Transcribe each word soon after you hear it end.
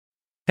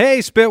Hey,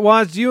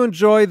 Spitwads, do you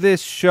enjoy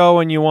this show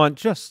and you want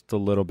just a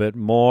little bit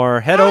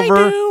more? Head over.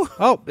 I do.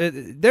 Oh,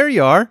 there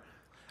you are.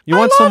 You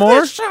want some more?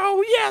 This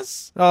show,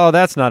 yes. Oh,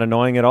 that's not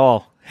annoying at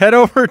all. Head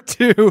over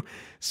to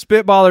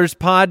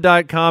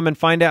SpitballersPod.com and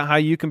find out how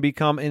you can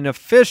become an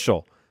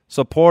official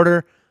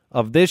supporter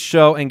of this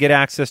show and get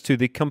access to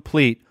the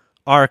complete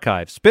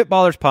archive.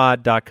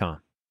 SpitballersPod.com.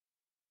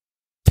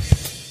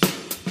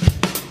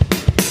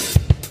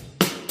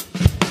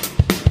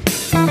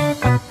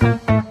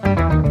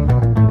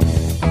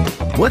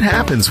 What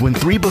happens when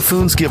three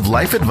buffoons give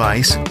life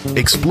advice,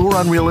 explore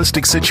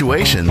unrealistic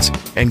situations,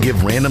 and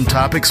give random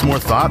topics more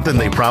thought than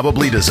they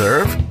probably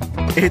deserve?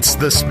 It's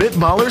the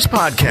Spitballers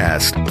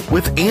Podcast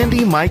with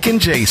Andy, Mike, and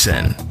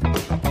Jason.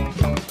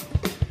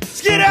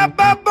 Skid up,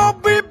 bop,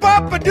 bop, beep,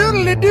 bop, a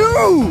doodly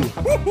doo.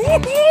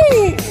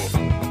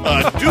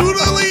 A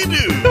doodly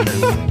doo.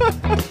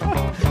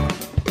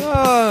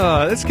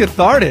 Oh, that's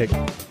cathartic.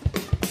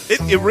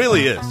 It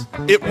really is.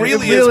 It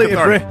really is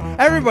cathartic.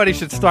 Everybody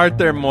should start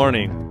their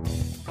morning.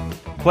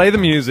 Play the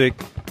music,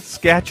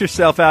 scat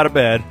yourself out of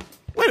bed.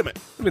 Wait a minute.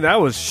 I mean, that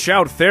was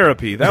shout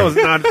therapy. That was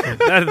not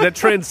that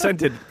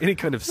transcended any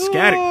kind of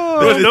scatting.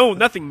 There was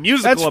nothing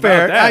musical That's about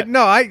fair.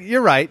 that.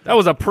 You're right. That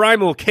was a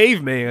primal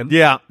caveman.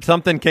 Yeah,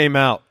 something came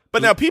out.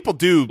 But now people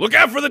do Look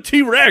out for the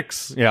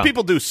T-Rex. Yeah.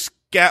 people do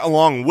scat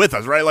along with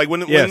us, right? Like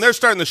when Yes. they're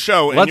starting the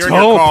show and Let's you're in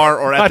hope. your car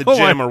or I at the don't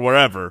gym want- or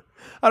wherever.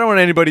 I don't want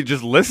anybody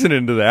just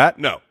listening to that.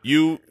 No,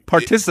 you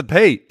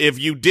Participate. If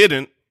you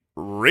didn't,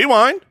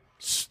 rewind,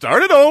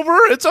 start it over.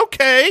 It's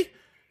okay.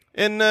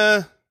 And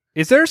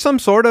Is there some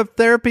sort of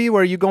therapy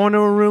where you go into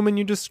a room and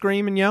you just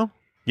scream and yell?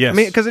 Yes. I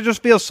mean, because it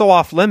just feels so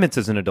off limits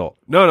as an adult.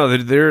 No,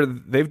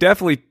 they've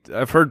definitely.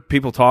 I've heard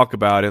people talk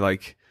about it,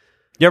 like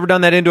You ever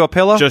done that into a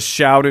pillow? just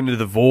shout into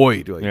the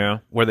void, like, Yeah.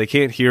 where they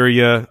can't hear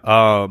you.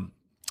 I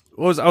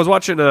was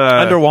watching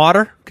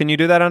underwater? Can you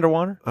do that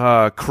underwater?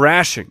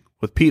 Crashing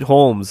with Pete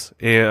Holmes,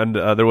 and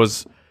there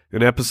was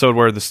an episode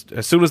where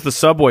as soon as the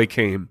subway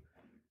came,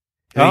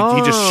 he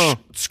just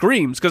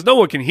screams because no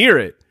one can hear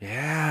it.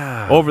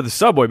 Yeah. Over the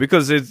subway,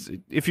 because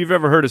if you've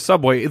ever heard of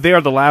Subway, they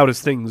are the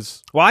loudest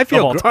things. Well, I of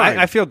feel all time.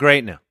 I feel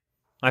great now.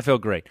 I feel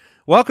great.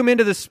 Welcome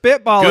into the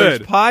Spitballers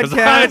Good, 'cause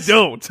I podcast.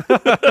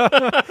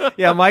 don't.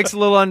 Yeah, Mike's a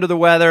little under the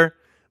weather,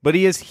 but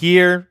he is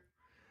here.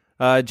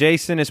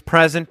 Jason is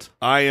present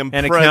I am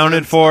and present.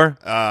 accounted for.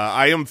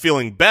 I am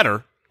feeling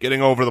better,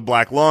 getting over the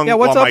black lung. Yeah,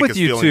 what's while up Mike with is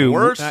you feeling two?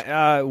 Worse.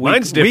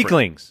 Mine's different.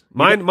 Weaklings.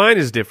 Mine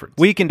is different.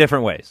 Weak in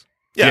different ways.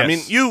 Yeah, Yes. I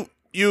mean,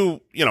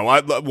 you know,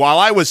 while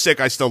I was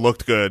sick, I still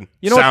looked good,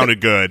 You know what sounded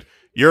good.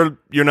 You're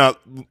not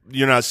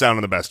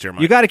sounding the best here,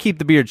 Mike. You got to keep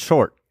the beard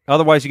short.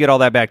 Otherwise, you get all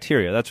that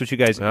bacteria. That's what you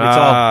guys. It's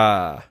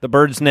all the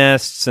bird's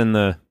nests and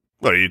the.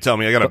 What are you telling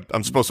me?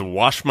 I'm supposed to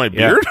wash my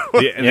Yeah. beard?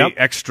 The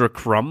extra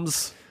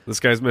crumbs this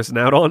guy's missing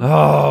out on.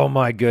 Oh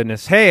my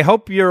goodness! Hey,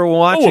 hope you're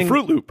watching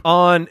Fruit Loop.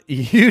 on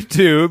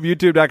YouTube.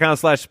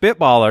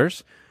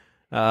 YouTube.com/Spitballers.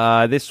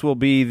 This will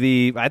be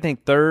the I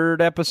think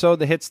third episode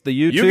that hits the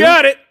YouTube. You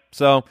got it.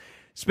 So,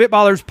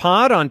 Spitballers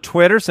Pod on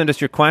Twitter. Send us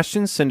your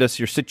questions. Send us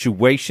your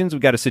situations.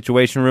 We've got a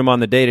situation room on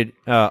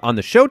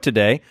the show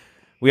today.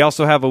 We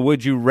also have a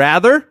Would You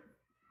Rather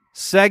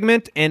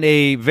segment and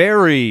a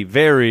very,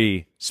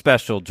 very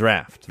special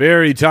draft.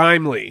 Very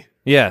timely.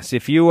 Yes,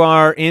 if you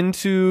are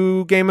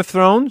into Game of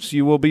Thrones,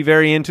 you will be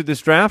very into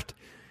this draft.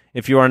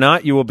 If you are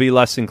not, you will be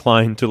less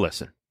inclined to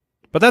listen.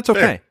 But that's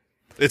okay.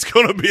 It's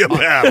going to be a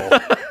battle.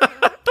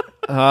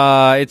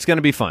 It's going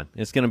to be fun.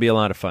 It's going to be a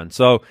lot of fun.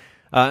 So,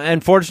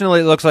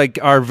 unfortunately, it looks like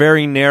our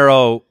very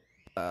narrow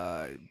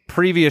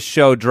previous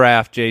show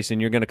draft, Jason,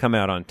 you're going to come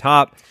out on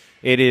top.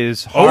 It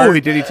is hard. Oh,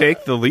 did he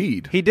take the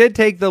lead? He did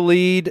take the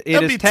lead.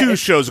 That'd be 2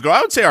 shows ago. I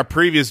would say our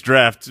previous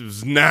draft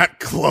was not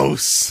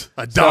close.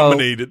 I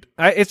dominated.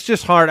 It's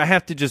just hard. I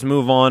have to just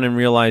move on and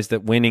realize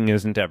that winning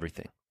isn't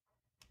everything.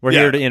 We're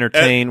Yeah. here to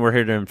entertain. We're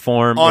here to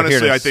inform. We're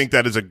Honestly, here to I think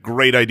that is a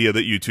great idea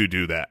that you two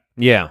do that.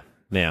 Yeah.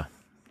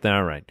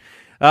 All right.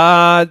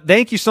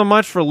 Thank you so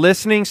much for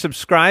listening,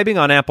 subscribing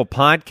on Apple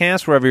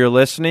Podcasts, wherever you're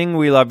listening.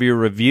 We love your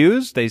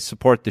reviews. They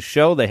support the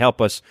show. They help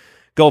us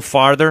go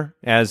farther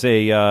as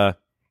a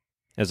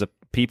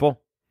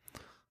people,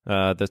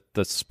 the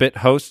Spit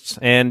hosts.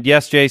 And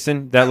yes,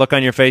 Jason, that look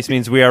on your face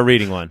means we are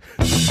reading one.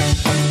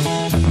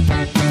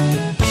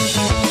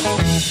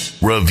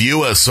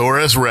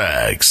 Reviewasaurus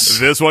Rex.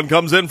 This one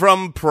comes in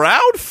from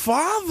Proud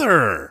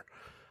Father.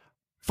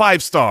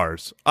 5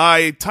 stars.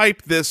 I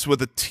typed this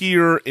with a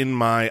tear in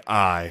my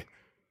eye.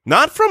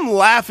 Not from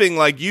laughing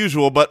like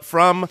usual, but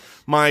from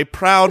my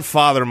proud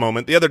father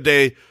moment. The other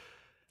day,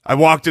 I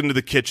walked into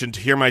the kitchen to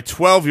hear my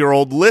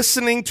 12-year-old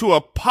listening to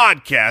a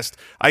podcast.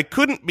 I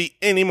couldn't be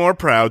any more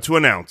proud to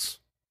announce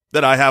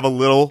that I have a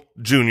little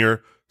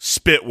junior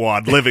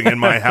spitwad living in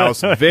my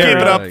house. Keep it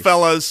up, nice.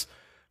 fellas.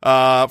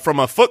 From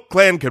a Foot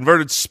Clan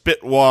converted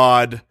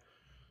spitwad,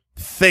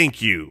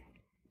 thank you.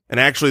 And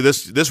actually,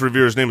 this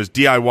reviewer's name is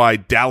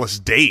DIY Dallas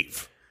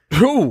Dave.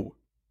 Ooh,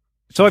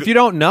 So if you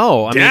don't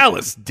know, I mean,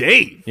 Dallas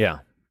Dave. yeah,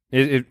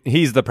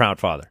 he's the proud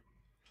father.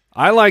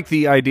 I like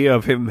the idea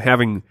of him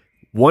having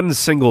one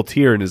single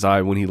tear in his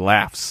eye when he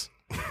laughs.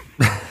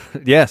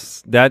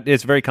 Yes, that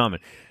is very common.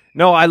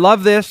 No, I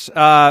love this.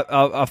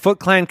 A Foot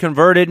Clan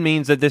converted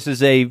means that this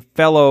is a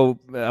fellow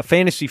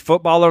fantasy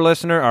footballer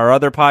listener. Our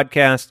other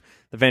podcast,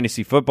 the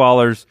Fantasy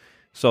Footballers.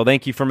 So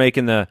thank you for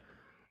making the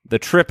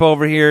trip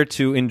over here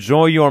to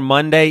enjoy your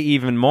Monday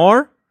even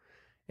more.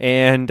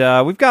 And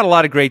we've got a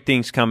lot of great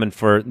things coming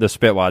for the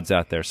Spitwads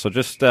out there. So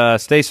just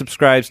stay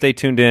subscribed, stay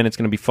tuned in. It's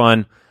going to be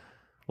fun.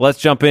 Let's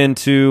jump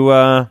into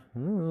a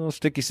little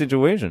sticky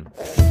situation.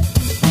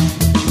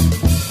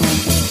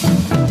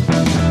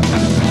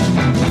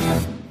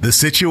 The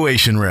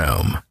Situation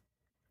Room.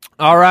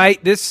 All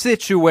right, this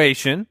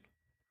situation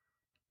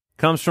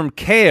comes from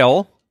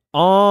Kale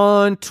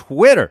on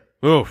Twitter.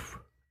 Oof.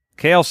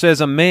 Kale says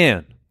a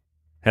man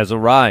has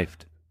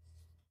arrived.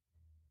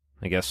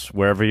 I guess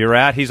wherever you're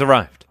at, he's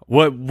arrived.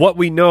 What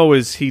we know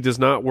is he does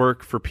not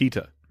work for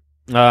PETA.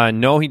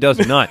 No, he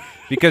does not,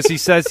 because he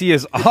says he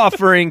is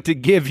offering to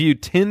give you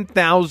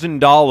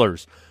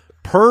 $10,000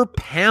 per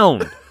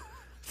pound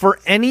for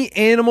any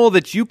animal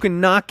that you can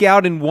knock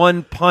out in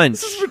one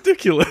punch. This is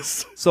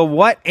ridiculous. So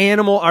what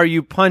animal are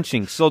you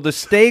punching? So the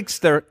stakes,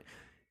 So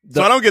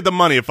I don't get the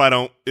money if I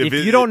don't. if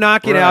you don't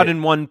knock it out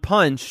in one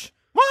punch.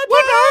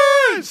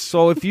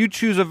 So if you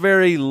choose a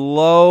very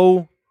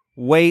low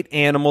weight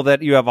animal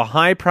that you have a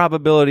high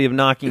probability of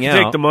knocking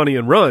out, Take the money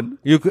and run.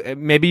 you could,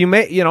 maybe you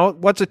may,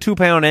 what's a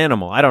 2-pound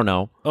animal? I don't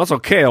know. Also,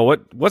 Kale,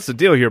 what's the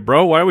deal here,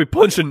 bro? Why are we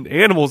punching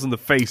animals in the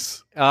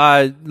face?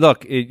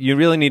 Look, you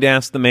really need to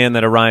ask the man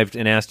that arrived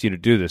and asked you to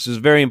do this. This is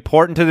very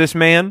important to this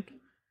man,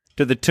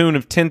 to the tune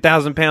of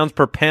 10,000 pounds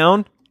per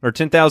pound, or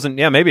 10,000.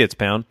 Yeah, maybe it's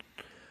pound.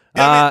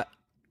 Yeah,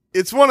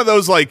 it's one of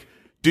those, like,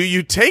 do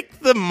you take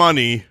the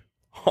money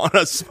on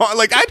a small,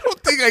 like, I don't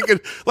think I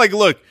could, like,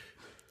 look,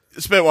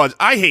 Spitwads,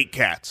 I hate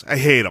cats. I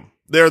hate them.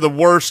 They're the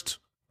worst.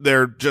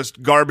 They're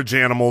just garbage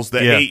animals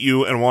that hate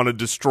you and want to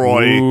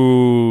destroy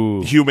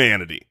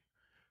humanity.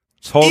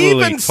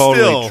 Totally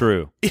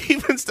true.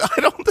 Even still,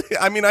 I don't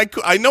think, I mean,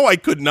 I know I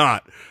could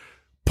not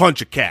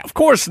punch a cat. Of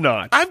course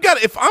not. I've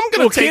got, if I'm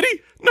going to take,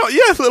 kitty? No,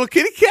 yeah, little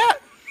kitty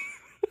cat.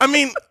 I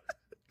mean,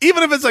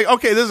 even if it's like,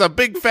 okay, this is a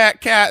big fat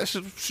cat,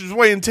 she's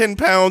weighing 10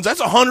 pounds,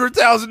 that's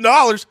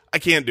 $100,000. I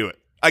can't do it.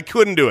 I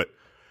couldn't do it.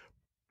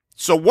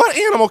 So what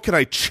animal can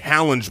I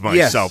challenge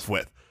myself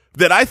with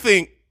that I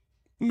think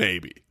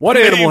maybe? What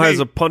animal has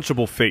a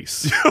punchable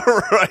face?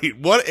 Right.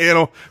 What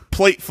animal?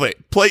 Plate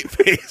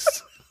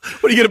face.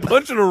 What, are you going to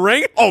punch an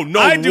orangutan? Oh, no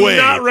way. I do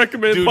not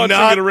recommend punching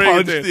an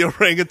orangutan. Punch the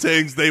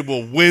orangutans. They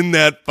will win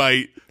that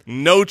fight.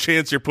 No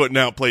chance you're putting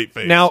out plate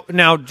face.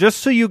 Now, just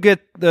so you get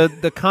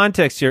the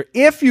context here,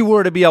 if you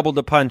were to be able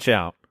to punch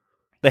out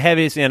the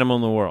heaviest animal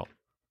in the world,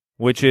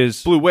 which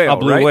is blue whale, a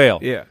blue right? whale,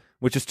 Yeah.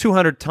 which is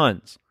 200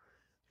 tons,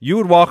 you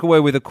would walk away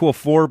with a cool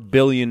 $4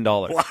 billion.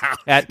 Wow.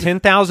 At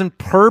 10,000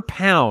 per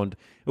pound,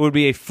 it would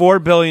be a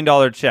 $4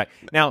 billion check.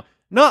 Now,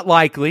 not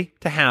likely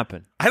to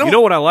happen. You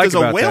know what I like does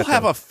about a whale that,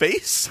 have though? a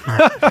face?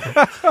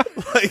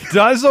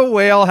 Does a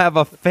whale have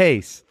a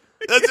face?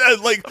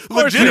 That's like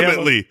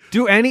legitimately.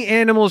 Do any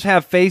animals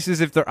have faces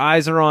if their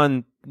eyes are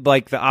on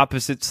like the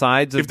opposite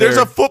sides of If there's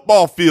their... a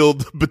football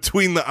field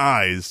between the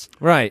eyes,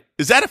 Right.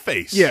 is that a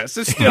face? Yes,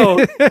 it's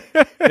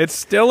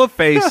still a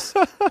face.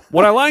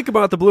 What I like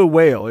about the blue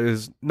whale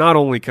is not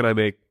only can I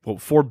make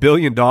 $4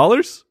 billion,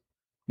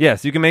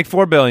 Yes, you can make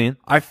 $4 billion.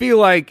 I feel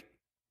like,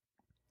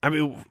 I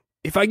mean,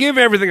 if I give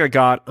everything I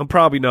got, I'm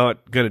probably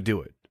not going to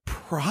do it.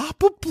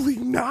 Probably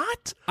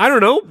not. I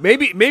don't know.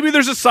 Maybe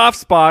there's a soft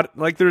spot,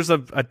 like there's a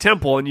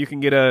temple, and you can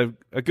get a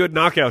good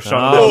knockout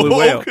shot on the blue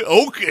whale.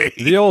 Okay.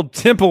 The old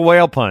temple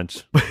whale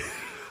punch.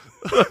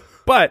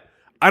 But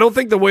I don't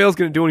think the whale's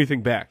going to do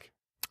anything back.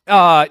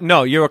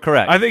 No, you're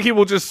correct. I think he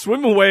will just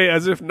swim away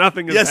as if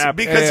nothing has Yes, happened.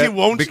 because he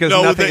won't because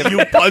know nothing- that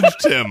you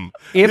punched him.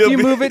 If He'll you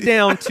be- move it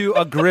down to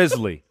a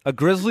grizzly What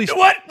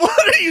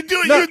are you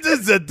doing? No. This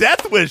is a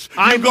death wish.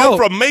 I You go know.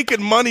 from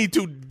making money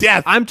to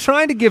death. I'm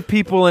trying to give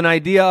people an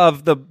idea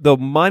of the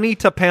money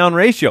to pound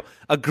ratio.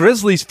 A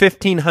grizzly's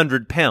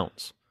 1,500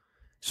 pounds.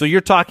 So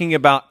you're talking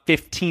about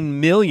 $15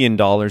 million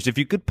if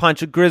you could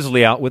punch a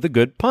grizzly out with a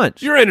good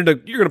punch. You're going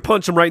to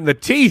punch him right in the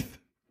teeth.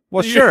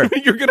 Well, sure.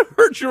 You're going to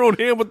hurt your own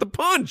hand with the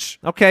punch.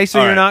 Okay, so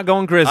All you're right. not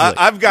going grizzly.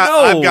 I've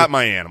got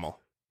my animal.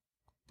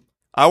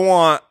 I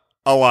want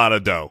a lot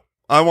of dough.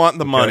 I want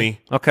the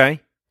money. Okay.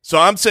 So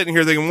I'm sitting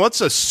here thinking,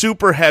 what's a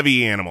super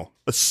heavy animal?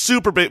 A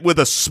super big with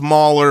a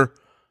smaller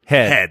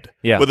head.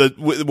 Yeah.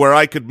 Where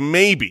I could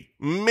maybe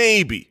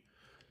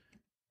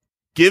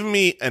give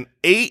me an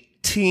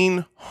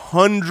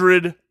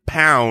 1,800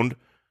 pound.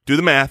 Do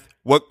the math.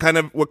 What kind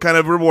of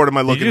reward am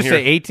I looking Did you here?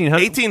 say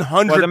 1,800?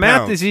 1,800 Well, the math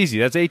pounds. is easy.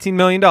 That's $18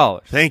 million.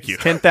 Thank you.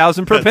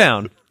 10,000 per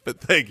pound. But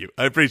thank you.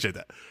 I appreciate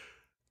that.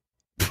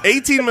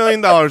 $18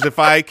 million if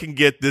I can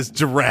get this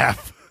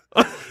giraffe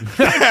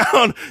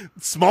down,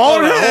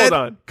 smaller Hold on, head, hold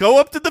on.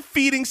 go up to the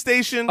feeding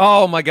station.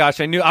 Oh my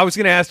gosh! I was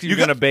going to ask you. You're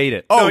going to bait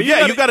it. Oh No, yeah,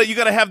 you you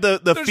gotta have the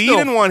There's feed no-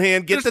 in one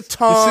hand, get the this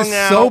tongue is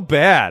out. so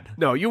bad.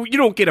 No, you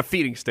don't get a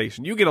feeding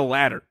station. You get a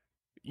ladder.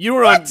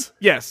 You're What? on.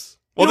 Yes.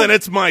 Well, then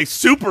it's my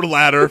super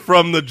ladder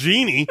from the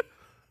genie.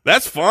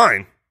 That's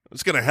fine.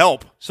 It's going to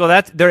help. So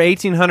they're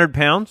 1,800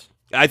 pounds?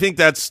 I think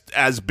that's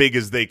as big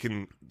as they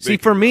can. See,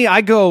 for me,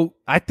 I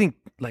think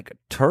like a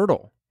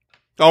turtle.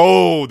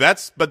 Oh,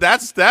 that's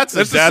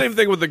the same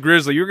thing with the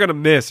grizzly. You're going to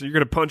miss. You're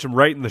going to punch him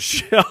right in the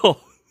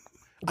shell.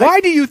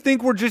 Why do you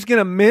think we're just going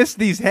to miss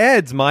these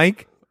heads,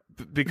 Mike?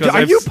 Because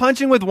Are you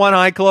punching with one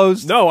eye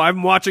closed? No,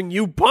 I'm watching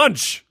you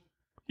punch.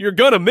 You're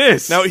going to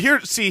miss. Now,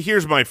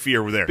 here's my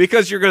fear there.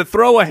 Because you're going to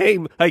throw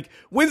a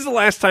when's the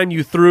last time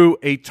you threw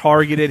a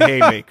targeted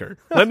haymaker?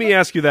 Let me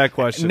ask you that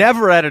question.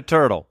 Never at a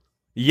turtle.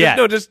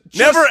 Yeah. Just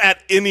never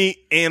at any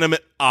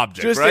animate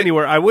object, just right?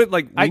 anywhere. I would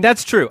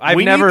that's true.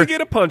 We need to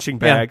get a punching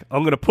bag.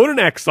 I'm going to put an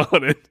X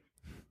on it,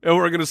 and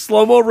we're going to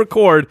slow-mo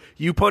record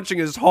you punching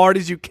as hard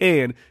as you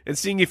can and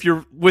seeing if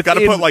you're within. Got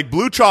to put like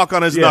blue chalk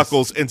on his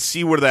knuckles and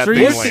see where that So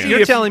thing you're, lands.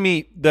 you're telling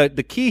me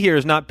the key here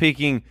is not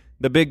picking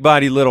the big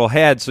body little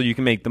head so you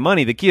can make the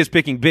money. The key is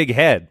picking big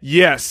head.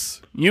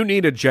 Yes, you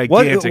need a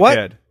gigantic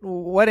head.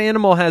 What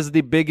animal has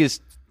the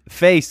biggest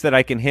face that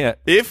I can hit?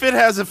 If it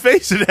has a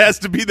face, it has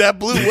to be that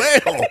blue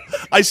whale.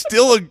 I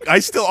still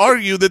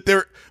argue that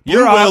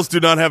blue whales do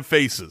not have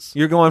faces.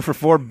 You're going for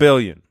 $4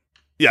 billion.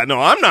 Yeah,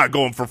 no, I'm not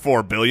going for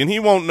 $4 billion. He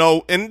won't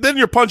know. And then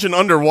you're punching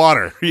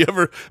underwater.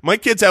 My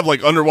kids have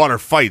like underwater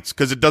fights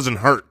because it doesn't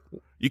hurt.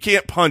 You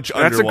can't punch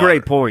underwater. That's a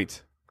great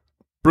point.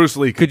 Bruce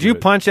Lee Could you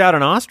punch out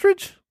an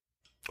ostrich?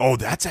 Oh,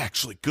 that's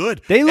actually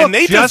good. They look and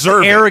they just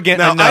deserve arrogant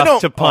now,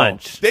 enough to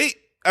punch.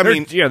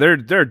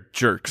 They're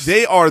jerks.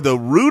 They are the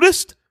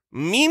rudest,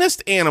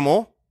 meanest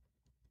animal.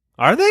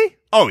 Are they?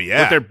 Oh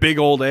yeah, with their big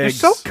old eggs.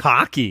 They're so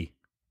cocky.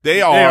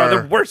 They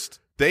are the worst.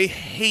 They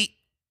hate.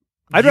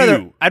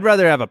 I'd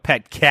rather have a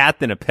pet cat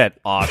than a pet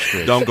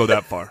ostrich. Don't go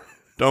that far.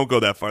 Don't go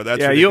that far. That's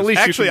you at ridiculous.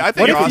 least Actually, you can, I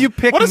think. What if you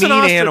pick what does mean an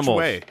ostrich animals?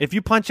 weigh? If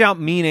you punch out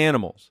mean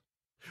animals,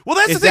 well,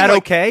 that's is the thing. that like,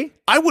 okay?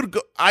 I would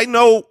go. I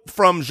know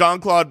from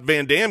Jean-Claude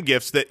Van Damme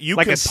gifts that you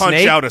Like can a punch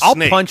snake? out a I'll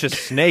snake. punch a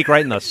snake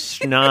right in the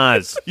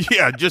schnoz.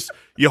 Yeah, just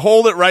you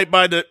hold it right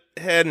by the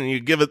head and you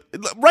give it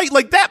right.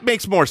 Like that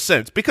makes more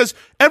sense because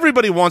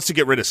everybody wants to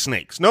get rid of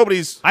snakes.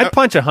 Nobody's. I'd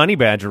punch a honey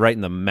badger right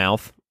in the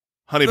mouth.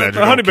 Honey badger.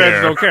 The honey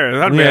badger don't care.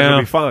 The honey badger will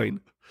be fine.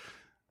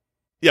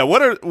 Yeah.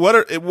 What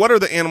are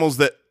the animals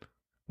that?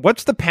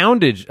 What's the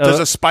poundage? Does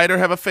a spider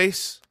have a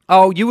face?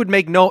 Oh, you would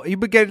make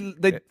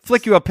they'd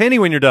flick you a penny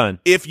when you're done.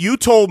 If you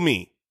told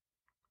me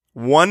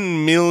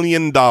 $1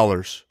 million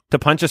To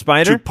punch a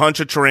spider? to punch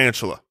a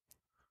tarantula,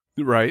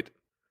 Right.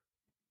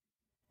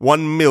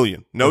 1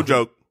 million, no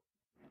joke.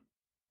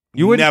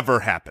 You would never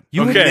happen.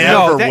 You would Okay.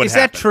 never no, would is that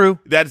happen. true?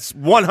 That's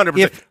 100%.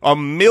 If-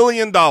 $1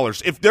 million.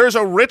 If there's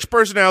a rich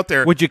person out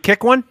there, Would you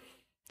kick one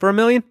for $1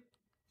 million?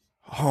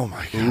 oh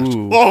my gosh,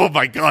 oh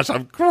my gosh,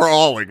 I'm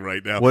crawling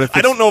right now. What if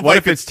I don't know what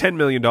if if it's $10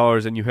 million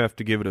and you have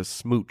to give it a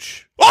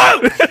smooch?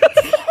 Oh!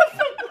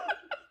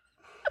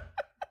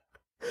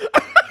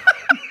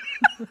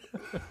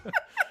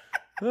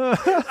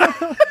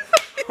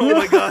 Oh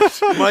my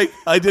gosh, Mike!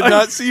 I did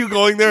not see you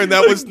going there, and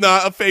that was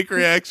not a fake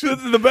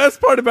reaction. The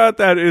best part about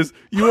that is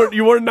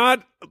you are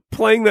not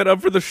playing that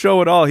up for the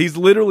show at all. He's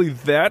literally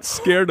that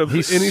scared of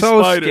He's any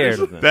so spiders. scared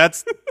of them.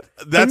 That's.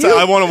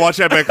 I want to watch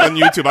that back on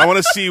YouTube. I want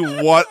to see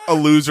what a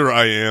loser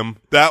I am.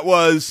 That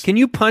was Can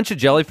you punch a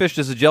jellyfish?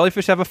 Does a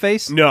jellyfish have a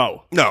face?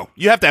 No. no.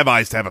 You have to have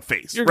eyes to have a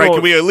face, You're right? going-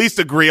 Can we at least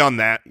agree on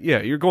that?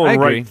 Yeah, you're I going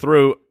agree. right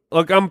through.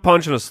 Look, I'm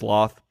punching a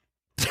sloth.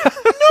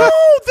 No,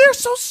 they're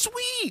so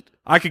sweet.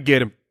 I could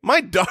get him.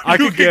 My dog, I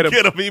you could get can him.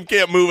 get him. He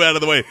can't move out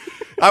of the way.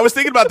 I was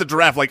thinking about the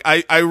giraffe. Like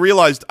I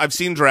realized I've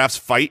seen giraffes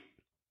fight.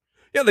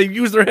 Yeah, they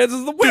use their heads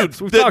as the whips.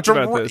 We've talked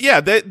about this. Yeah,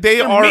 they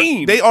They're are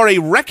mean. they are a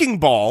wrecking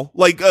ball,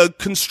 like a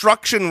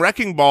construction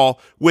wrecking ball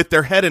with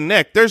their head and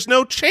neck. There's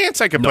no chance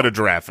I could put a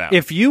giraffe out.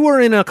 If you were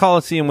in a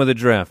coliseum with a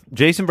giraffe,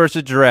 Jason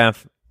versus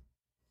giraffe,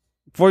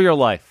 for your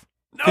life,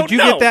 could you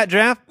get that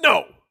giraffe?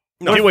 No.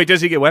 No. Wait,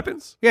 does he get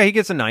weapons? Yeah, he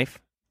gets a knife,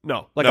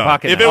 No. like No. a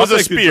pocket If knife. it was I'll a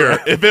take the spear,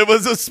 giraffe. if it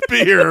was a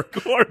spear,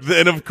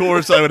 then of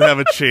course I would have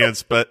a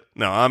chance. But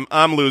no,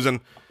 I'm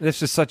losing.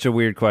 This is such a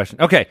weird question.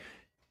 Okay,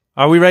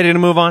 are we ready to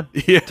move on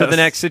Yes. to the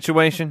next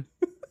situation?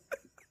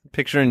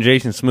 Picturing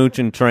Jason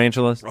smooching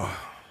tarantulas.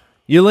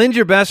 You lend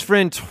your best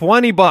friend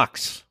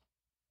 $20.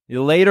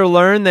 You later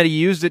learn that he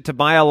used it to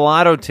buy a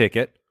lotto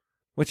ticket,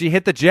 which he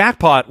hit the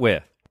jackpot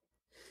with.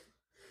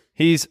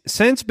 He's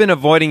since been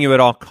avoiding you at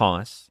all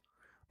costs,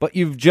 but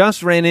you've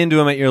just ran into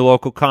him at your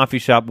local coffee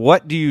shop.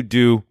 What do you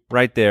do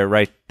right there,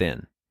 right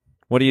then?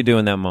 What do you do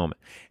in that moment?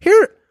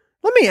 Here,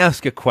 let me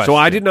ask a question. So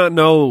I did not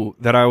know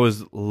that I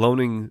was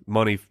loaning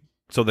money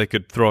so they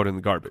could throw it in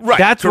the garbage. Right,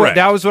 That correct.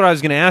 was what I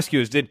was going to ask you.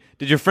 Is did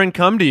your friend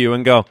come to you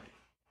and go?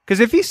 Because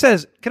if he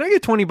says, "Can I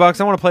get $20?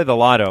 I want to play the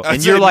lotto," I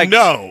and you're said like,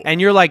 no. and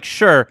you're like,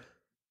 "Sure,"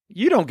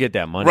 you don't get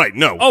that money, Right?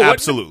 No, Oh,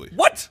 absolutely.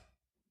 What?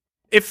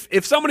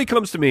 If somebody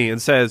comes to me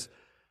and says,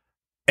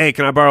 "Hey,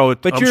 can I borrow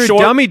it?" But I'm you're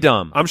short, a dummy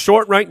dumb. I'm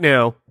short right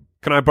now.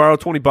 Can I borrow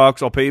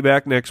 $20? I'll pay you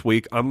back next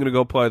week. I'm going to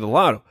go play the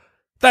lotto.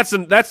 That's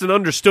an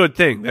understood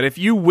thing that if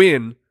you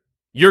win,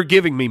 you're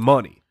giving me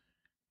money.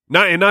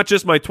 Not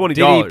just my $20.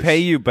 Did he pay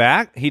you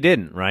back? He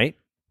didn't, right?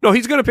 No,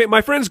 he's going to pay.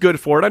 My friend's good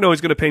for it. I know he's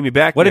going to pay me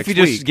back. What next if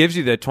he just week. gives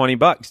you the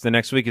 $20? The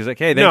next week is like,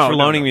 hey, thanks for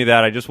loaning me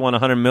that. I just won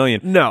 $100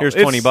 million. No, here's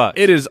it's- $20.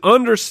 It is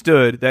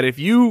understood that if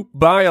you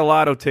buy a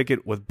lotto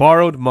ticket with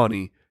borrowed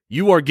money,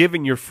 you are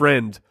giving your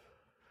friend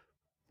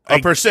A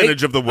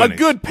percentage of the winnings. A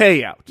good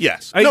payout.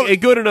 Yes. A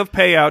good enough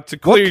payout to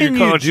What clear can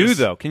your you conscience. do,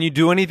 though? Can you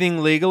do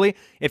anything legally?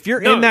 If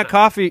you're No, in that no.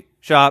 coffee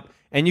shop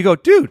and you go,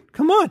 dude,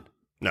 come on.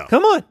 No.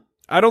 Come on.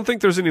 I don't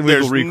think there's any legal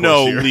There's recourse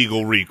no here.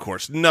 legal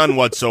recourse. None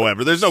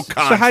whatsoever. There's no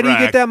contract. So how do you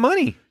get that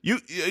money? You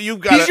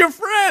got He's your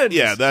friend.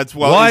 Yeah, that's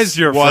Was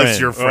your friend.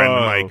 your friend, Oh.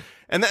 Mike.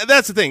 And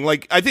that's the thing.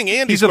 Like, I think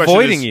Andy's He's question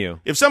avoiding is, you.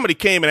 If somebody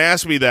came and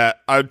asked me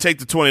that, I would take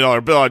the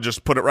 $20 bill. I'd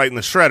just put it right in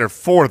the shredder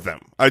for them.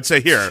 I'd say,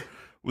 here,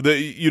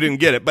 you didn't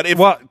get it. But if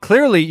Well,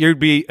 clearly you'd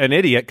be an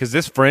idiot because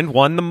this friend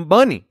won the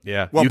money.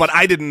 Yeah. well, you, but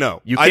I didn't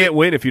know. you I can't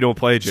win if you don't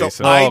play, So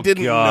Jason. I Oh,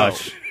 didn't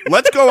gosh. know.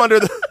 Let's go under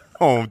the.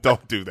 Oh,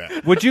 don't do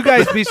that. Would you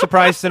guys be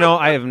surprised to know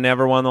I have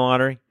never won the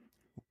lottery?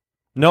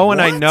 No one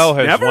I What? know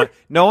has Never? won.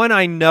 No one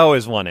I know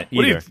has won it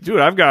What do either. you, dude?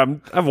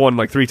 I've won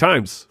like 3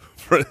 times.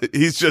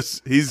 He's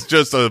just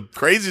a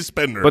crazy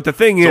spender. But the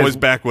thing He's is, always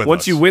back with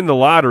once us. you win the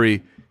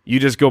lottery,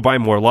 you just go buy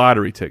more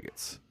lottery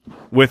tickets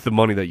with the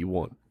money that you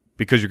won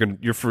because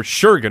you're for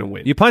sure gonna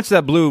win. You punch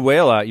that blue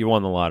whale out, you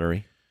won the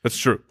lottery. That's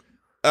true.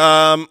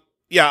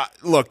 Yeah.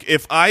 Look,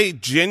 if I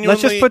genuinely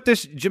Let's just put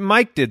this.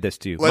 Mike did this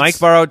to you. Let's- Mike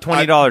borrowed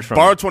 $20 from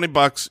borrowed me.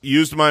 $20,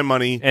 used my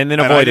money, And then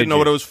I avoided didn't know you.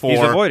 what it was for. He's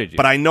avoided you.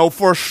 But I know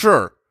for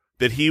sure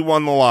that he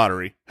won the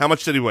lottery. How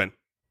much did he win?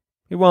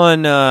 He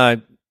won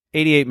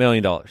 $88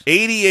 million.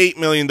 $88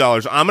 million.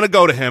 I'm going to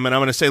go to him and I'm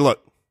going to say,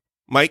 look,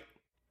 Mike,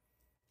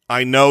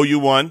 I know you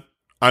won.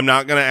 I'm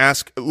not going to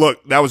ask.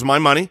 Look, that was my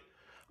money.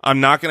 I'm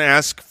not going to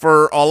ask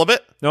for all of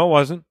it. No, it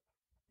wasn't.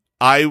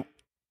 I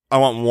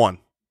want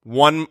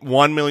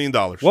 $1 million.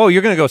 Whoa,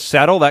 you're going to go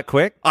settle that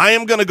quick? I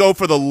am going to go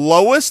for the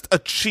lowest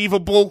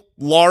achievable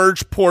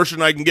large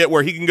portion I can get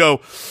where he can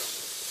go.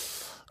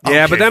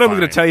 Yeah, "Okay, but then I'm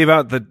going to fine." tell you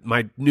about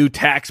my new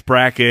tax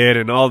bracket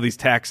and all these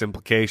tax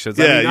implications.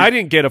 Yeah, I mean, you- I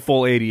didn't get a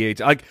full 88.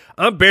 Like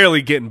I'm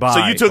barely getting by.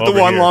 So you took the over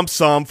one here. lump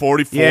sum,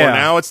 44. Yeah.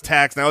 Now it's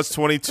tax. Now it's I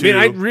 22.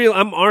 mean,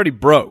 I'm already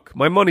broke.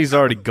 My money's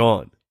already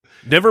gone.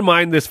 Never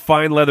mind this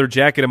fine leather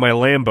jacket and my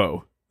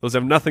Lambo. Those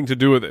have nothing to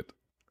do with it.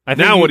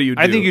 Now what do you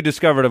do? I think you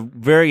discovered a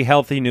very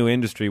healthy new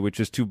industry, which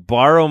is to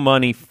borrow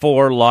money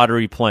for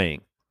lottery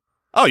playing.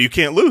 Oh, you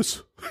can't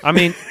lose. I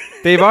mean,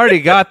 they've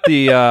already got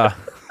the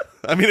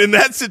I mean, in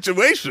that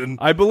situation,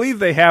 I believe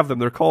they have them.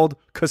 They're called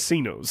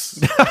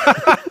casinos.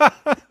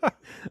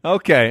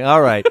 okay,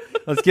 all right.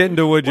 Let's get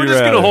into would you We're just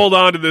rather. going to hold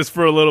on to this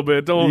for a little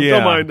bit. Don't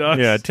mind us.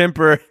 Yeah,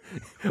 temporary.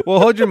 We'll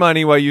hold your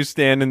money while you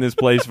stand in this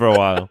place for a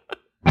while.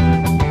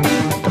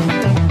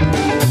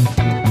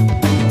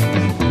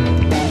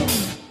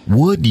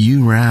 Would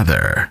you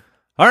rather?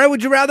 All right,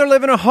 would you rather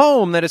live in a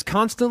home that is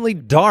constantly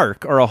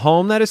dark or a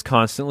home that is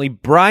constantly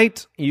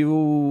bright?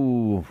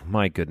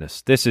 My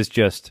goodness, this is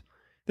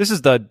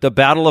the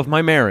battle of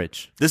my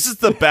marriage. this is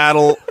the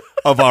battle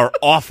of our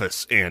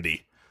office,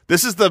 Andy.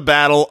 This is the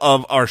battle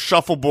of our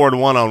shuffleboard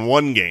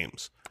one-on-one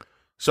games.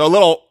 So a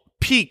little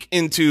peek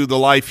into the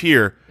life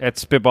here At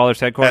Spitballers at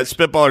headquarters.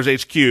 Spitballers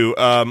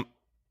HQ.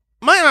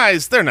 My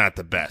eyes, they're not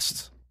the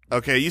best.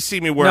 Okay, you see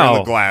me wearing No.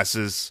 the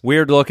glasses.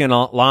 Weird looking,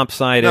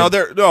 lopsided.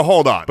 No,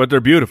 hold on. But they're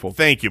beautiful.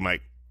 Thank you,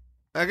 Mike.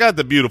 I got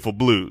the beautiful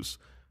blues,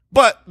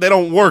 but they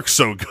don't work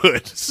so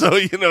good. So,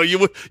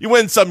 you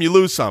win some, you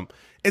lose some.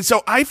 And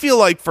so I feel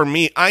like for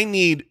me, I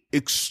need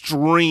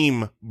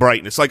extreme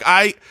brightness. Like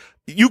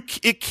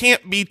it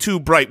can't be too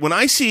bright. When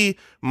I see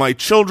my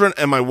children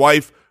and my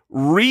wife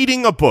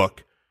reading a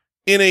book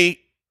in a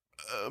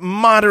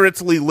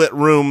moderately lit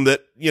room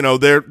that,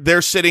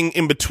 they're sitting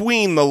in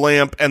between the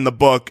lamp and the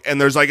book and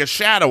there's like a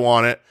shadow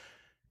on it.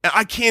 And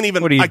I can't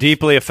even. What are you,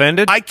 deeply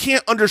offended? I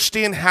can't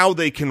understand how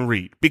they can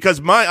read because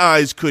my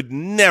eyes could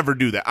never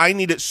do that. I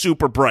need it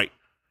super bright.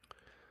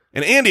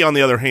 And Andy, on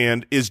the other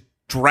hand, is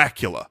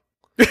Dracula.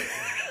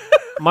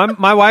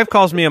 my wife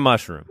calls me a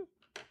mushroom.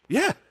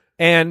 Yeah.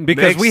 And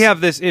because Makes- we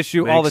have this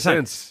issue all the makes time.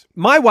 sense.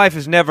 My wife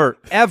has never,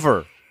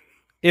 ever,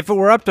 if it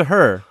were up to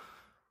her,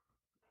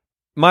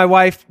 my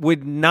wife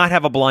would not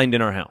have a blind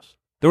in our house.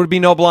 There would be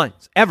no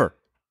blinds, ever.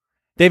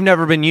 They've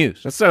never been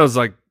used. That sounds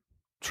like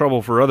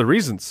trouble for other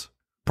reasons.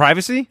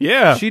 Privacy?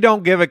 Yeah. She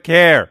don't give a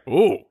care.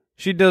 Ooh.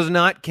 She does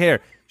not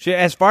care.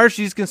 As far as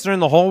she's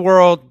concerned, the whole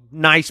world,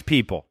 nice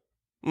people.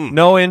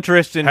 No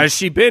interest in... Has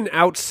she been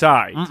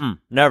outside?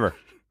 Never.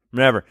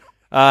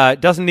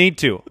 Doesn't need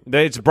to.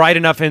 It's bright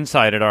enough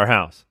inside at our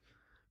house.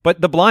 But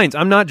the blinds,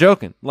 I'm not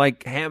joking.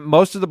 Like,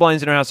 most of the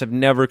blinds in our house have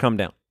never come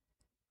down.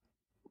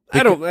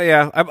 I don't.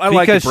 Yeah, I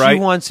like it Because bright. she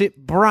wants it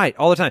bright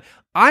all the time.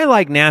 I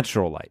like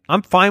natural light.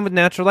 I'm fine with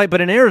natural light,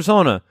 but in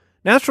Arizona,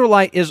 natural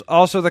light is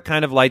also the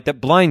kind of light that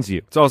blinds you.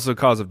 It's also a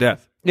cause of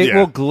death. It Yeah.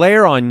 will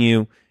glare on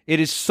you. It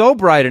is so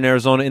bright in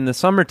Arizona in the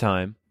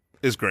summertime,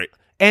 Is great.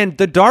 and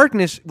the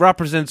darkness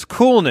represents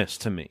coolness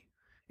to me.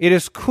 It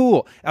is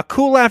cool. A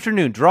cool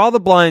afternoon. Draw the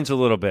blinds a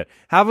little bit.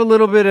 Have a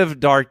little bit of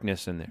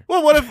darkness in there.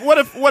 Well, what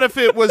if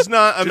it was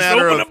not a Just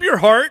matter open of up your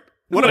heart.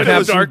 What if Might it have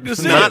was darkness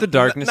in not it. The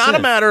darkness not in a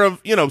it. matter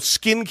of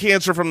skin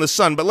cancer from the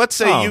sun, but let's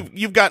say Oh.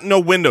 you've got no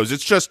windows.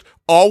 It's just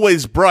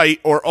always bright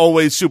or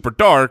always super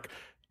dark.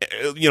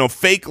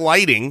 Fake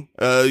lighting.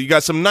 You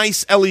got some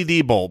nice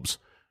LED bulbs.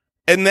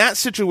 In that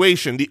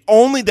situation, the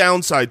only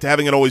downside to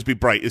having it always be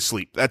bright is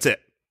sleep. That's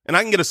it. And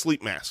I can get a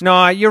sleep mask.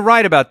 No, you're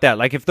right about that.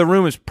 Like if the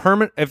room is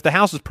if the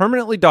house is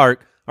permanently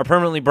dark or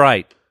permanently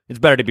bright, it's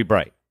better to be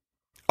bright.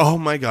 Oh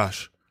my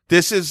gosh,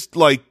 this is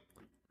like,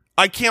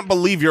 I can't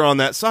believe you're on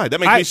that side. That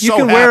makes me so You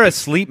can happy. wear a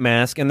sleep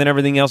mask and then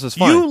everything else is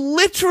fine. You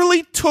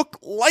literally took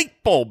light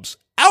bulbs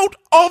out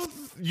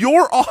of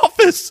your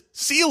office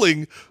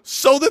ceiling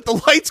so that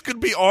the lights could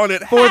be on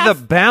at For half.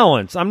 the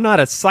balance. I'm not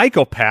a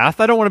psychopath.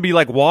 I don't want to be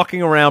like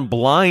walking around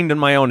blind in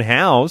my own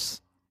house.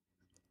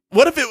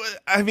 What if it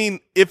was,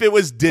 if it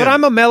was dim? But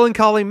I'm a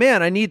melancholy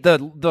man. I need the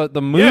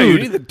mood. Yeah, you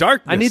need the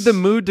darkness. I need the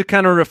mood to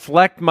kind of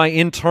reflect my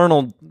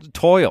internal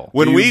toil.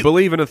 when You we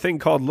believe in a thing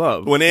called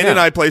love. When Andy Yeah. and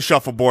I play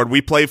shuffleboard,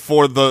 we play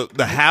for the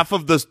half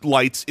of the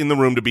lights in the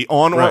room to be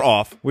on Right. or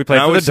off. We play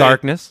And I for the always say,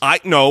 darkness.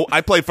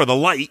 I play for the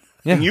light,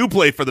 and Yeah. you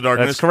play for the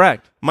darkness. That's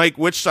correct. Mike,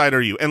 which side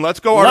are you? And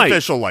let's go Light.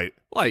 artificial light.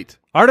 Light.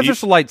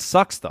 Artificial light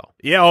sucks, though.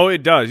 Yeah,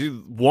 it does.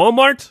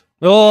 Walmart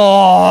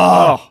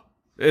Oh.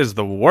 is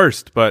the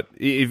worst, but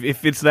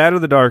if it's that or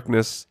the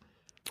darkness,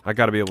 I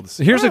got to be able to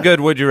see. Here's a good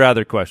would you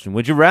rather question.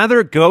 Would you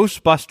rather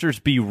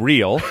Ghostbusters be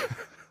real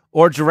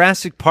or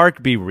Jurassic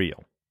Park be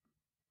real?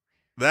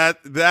 That's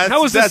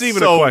How is this that's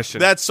even a so, question?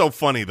 That's so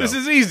funny, though. This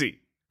is easy.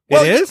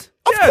 Well, it is?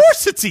 Of Yes.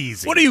 course it's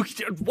easy. What are you?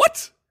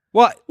 What?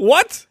 Well,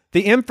 What?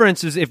 the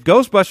inference is if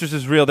Ghostbusters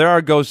is real, there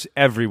are ghosts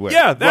everywhere.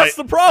 Yeah, that's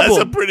Right. the problem.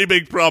 That's a pretty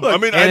big problem.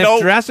 Look, I And know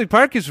if Jurassic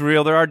Park is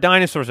real, there are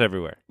dinosaurs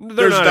everywhere. They're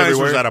there's not dinosaurs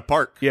everywhere. at a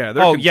park. Yeah.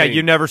 They're Oh, yeah, contained.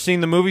 you've never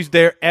seen the movies?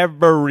 They're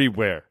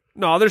everywhere.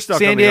 No, they're stuck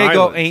San on the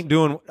Diego islands. ain't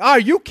doing. Are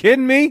you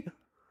kidding me?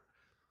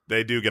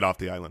 They do get off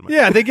the island. Mike.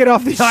 Yeah, they get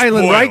off the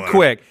island right Spoiler.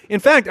 quick. In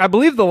fact, I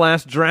believe the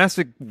last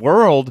Jurassic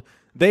World,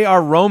 they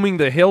are roaming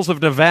the hills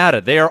of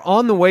Nevada. They are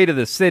on the way to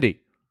the city.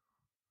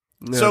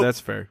 No, So- that's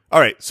fair. All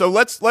right, so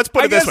let's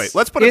put I it this guess- way.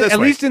 Let's put it this At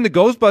way. least in the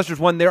Ghostbusters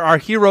one, there are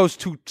heroes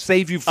to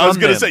save you from I was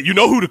going them. to say, you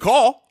know who to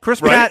call.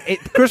 Chris right?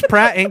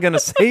 Pratt ain't gonna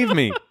save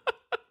me.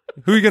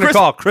 Who are you gonna Chris-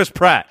 call? Chris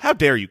Pratt. How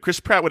dare you? Chris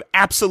Pratt would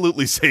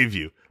absolutely save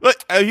you. Look,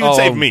 he would Oh,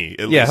 save me.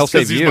 At yeah, least, he'll 'cause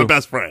save he's you. my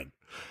best friend.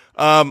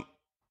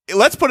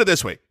 Let's put it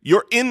this way.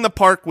 You're in the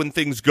park when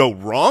things go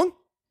wrong,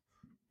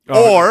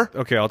 or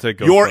okay, I'll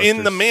take. you're in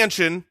Ghostbusters. the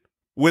mansion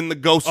when the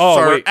ghosts Oh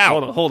are wait,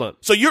 out. hold on.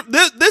 So you're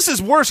this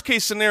is worst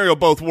case scenario,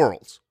 both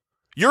worlds.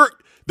 There's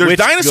Which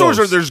dinosaurs ghosts?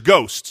 or there's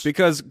ghosts.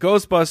 Because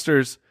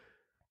Ghostbusters,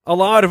 a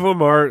lot of them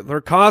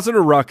they're causing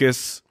a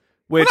ruckus.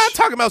 We're Which not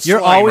talking about You're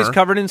Slimer. always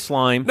covered in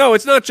slime. no,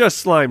 it's not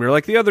just Slimer.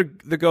 Like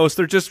the ghosts,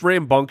 they're just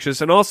rambunctious.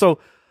 And also,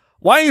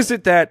 why is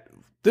it that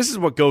this is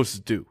what ghosts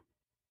do?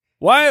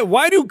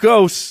 Why do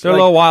ghosts? They're a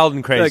little wild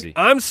and crazy. Like,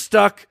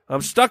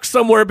 I'm stuck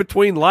somewhere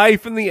between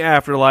life and the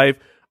afterlife.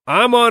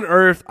 I'm on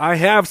Earth. I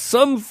have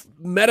some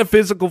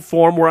metaphysical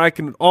form where I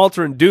can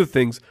alter and do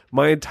things.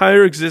 My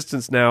entire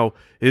existence now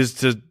is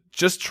to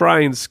just try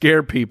and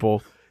scare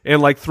people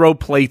and like throw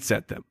plates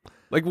at them.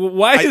 Like,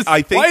 why is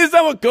I think- why is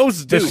that what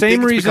ghosts do? The I same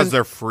think it's reason- because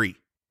they're free.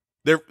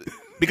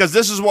 Because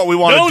this is what we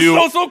want no to do.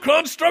 social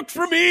construct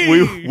for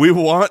me. We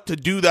want to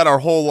do that our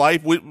whole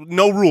life.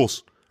 No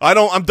rules.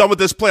 I'm done with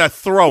this play. I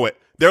throw it.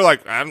 They're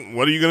like,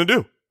 what are you going to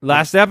do?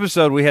 Last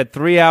episode, we had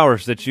 3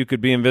 hours that you could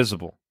be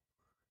invisible.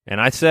 And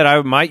I said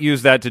I might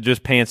use that to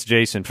just pants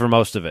Jason for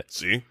most of it.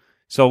 See?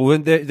 So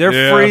when they're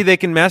Yeah. free, they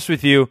can mess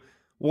with you.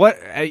 What?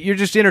 You're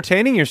just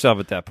entertaining yourself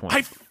at that point.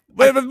 Are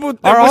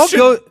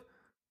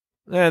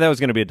That was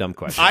going to be a dumb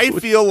question. I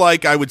feel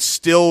like I would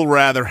still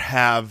rather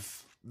have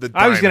the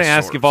I was going to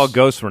ask if all dinosaurs.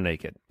 ghosts were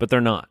naked, but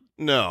they're not.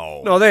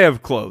 No. No, they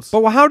have clothes.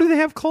 But how do they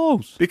have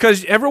clothes?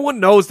 Because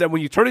everyone knows that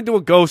when you turn into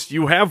a ghost,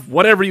 you have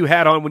whatever you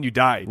had on when you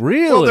died.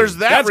 Really? Well, there's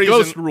that That's reason.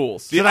 ghost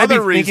rules. The Should I be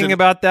other reason, thinking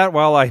about that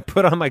while I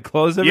put on my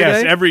clothes every day?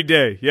 Yes, every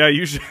day. Yeah,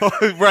 you should.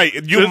 right.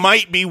 You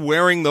might be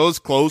wearing those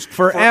clothes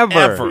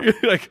Forever.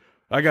 Like,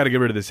 I got to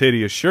get rid of this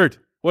hideous shirt.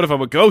 What if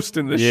I'm a ghost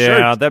in this Yeah,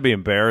 shirt? that'd be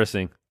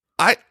embarrassing.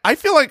 I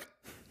feel like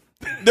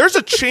there's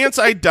a chance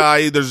I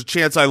die, there's a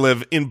chance I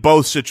live in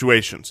both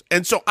situations.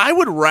 And so I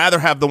would rather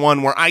have the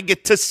one where I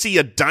get to see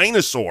a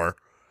dinosaur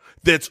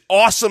that's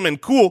awesome and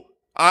cool.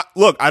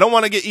 Look, I don't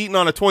want to get eaten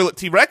on a toilet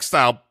T-Rex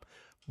style,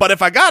 but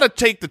if I got to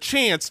take the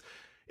chance,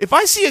 if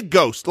I see a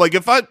ghost, like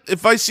if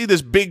I see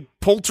this big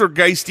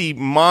poltergeisty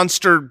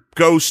monster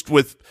ghost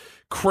with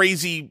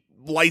crazy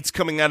lights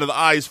coming out of the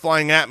eyes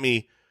flying at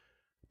me,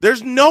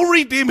 there's no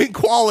redeeming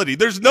quality.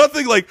 There's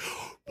nothing like,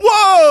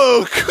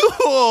 whoa,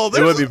 cool. It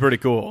There's would be pretty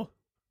cool.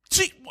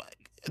 See,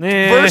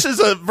 Eh.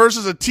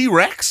 versus a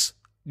T-Rex?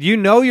 You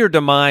know your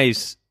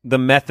demise, the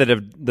method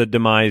of the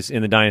demise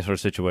in the dinosaur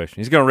situation.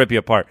 He's going to rip you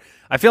apart.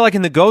 I feel like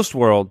in the ghost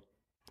world,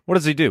 what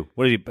does he do?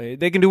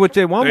 They can do what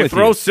they want They with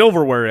throw you.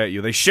 silverware at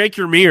you. They shake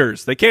your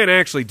mirrors. They can't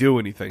actually do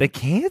anything. They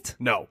can't?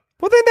 no.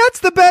 Well, then that's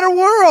the better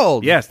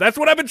world. Yes, that's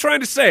what I've been trying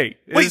to say.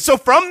 Wait, so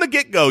from the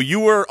get-go, you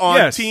were on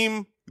Yes.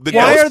 team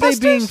Why are they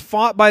Ghostbusters? being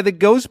fought by the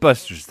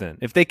Ghostbusters then?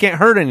 If they can't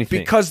hurt anything?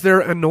 Because they're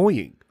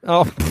annoying.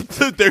 Oh,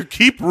 They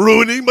keep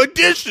ruining my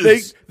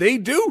dishes. They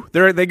do.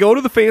 They go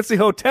to the fancy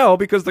hotel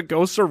because the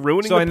ghosts are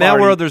ruining so the in party.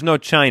 that world, there's no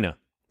china.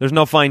 There's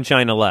no fine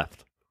china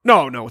left.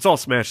 No, it's all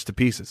smashed to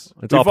pieces.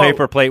 It's all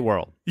paper plate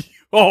world.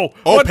 Paper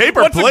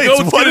what's a plates.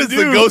 ghost What gonna is the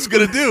do? ghost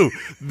going to do?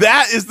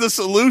 That is the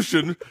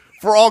solution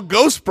for all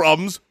ghost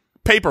problems.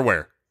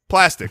 Paperware.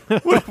 Plastic.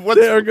 What's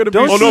They're gonna be-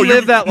 Don't you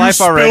live that life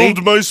you already?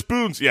 spilled my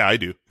spoons. Yeah, I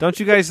do. Don't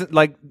you guys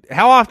like?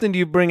 How often do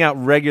you bring out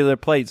regular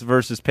plates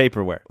versus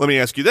paperware? Let me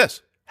ask you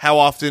this. How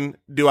often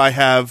do I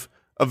have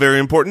a very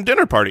important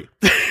dinner party?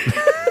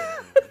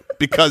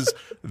 Because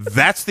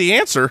that's the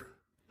answer.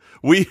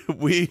 We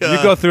You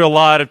go through a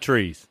lot of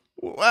trees.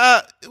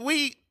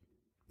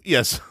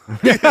 Yes.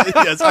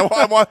 Yes,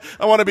 I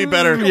want to be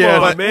better. Yeah,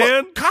 but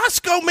man.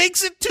 Costco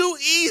makes it too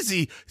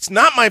easy. It's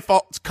not my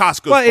fault. It's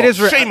Costco's Well, it fault.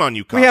 is. Shame on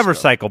you, Costco. We have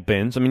recycle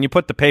bins. I mean, you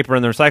put the paper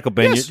in the recycle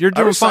bin. Yes, You're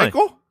doing I recycle.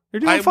 fine. You're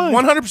doing I fine.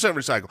 100%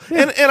 recycle.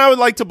 Yeah. And I would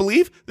like to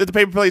believe that the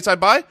paper plates I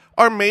buy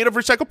are made of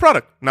recycled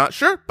product. Not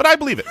sure, but I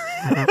believe it.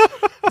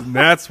 And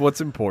that's what's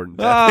important.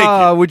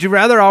 Would you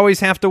rather always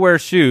have to wear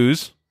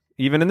shoes,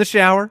 even in the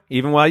shower,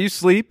 even while you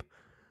sleep,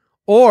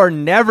 or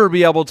never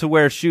be able to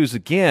wear shoes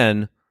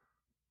again?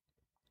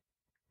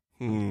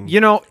 You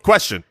know,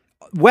 Question.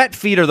 wet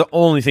feet are the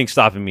only thing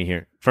stopping me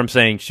here from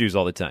saying shoes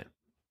all the time.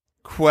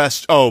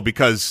 Oh,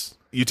 because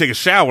you take a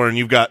shower and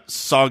you've got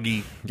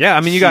soggy. Yeah,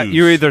 I mean, shoes.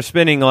 you're either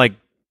spending like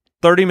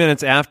 30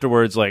 minutes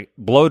afterwards, like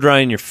blow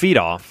drying your feet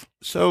off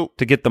So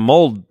to get the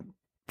mold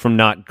from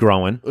not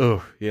growing.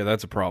 Oh, yeah,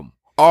 that's a problem.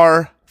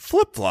 are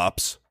flip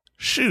flops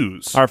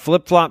shoes? Our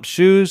flip flop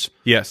shoes.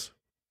 Yes.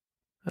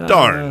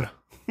 Darn.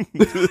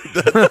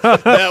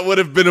 That would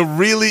have been a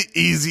really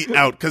easy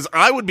out because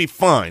I would be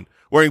fine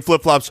wearing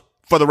flip flops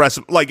for the rest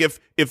of like if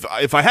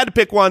I had to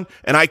pick one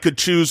and I could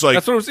choose like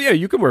That's what I'm saying. Yeah,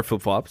 you can wear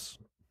flip flops.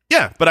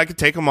 yeah, but I could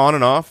take them on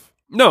and off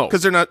No,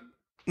 because they're not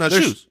They're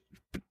shoes.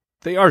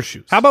 they are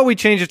shoes. How about we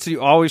change it to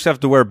you always have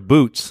to wear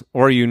boots,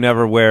 or you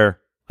never wear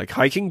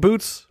hiking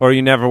boots?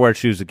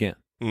 shoes again?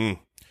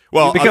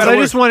 Well, Because I'll I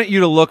tell just want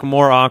you to look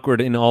more awkward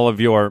in all of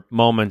your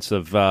moments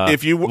of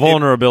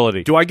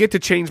vulnerability. Do I get to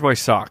change my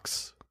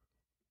socks?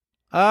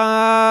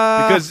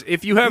 Because Because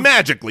if you have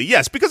magically,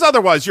 yes, because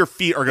otherwise your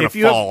feet are going if to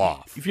you have- fall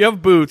off. if you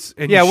have boots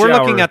and yeah, you we're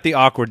shower, looking at the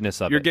awkwardness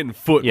of you're it. getting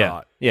foot yeah,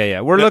 rot.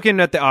 yeah. We're looking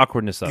at the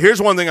awkwardness of it.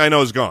 Here's one thing I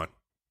know is gone: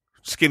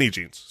 skinny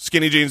jeans.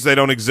 Skinny jeans, they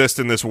don't exist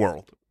in this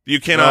world. You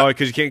cannot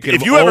because you can't get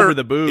if them you over ever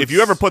the boots. If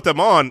you ever put them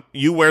on,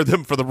 you wear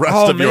them for the rest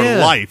Oh, of your man,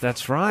 life.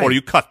 that's right. Or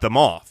you cut them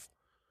off.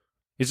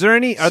 Are there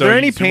any So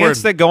pants you're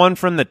wearing- that go on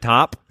from the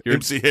top?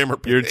 MC Hammer.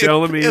 you're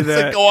telling me pants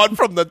that- go on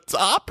from the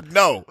top?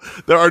 No,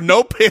 there are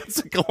no pants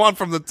that go on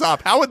from the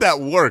top. How would that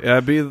work?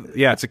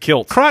 it's a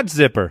kilt. Crotch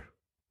zipper.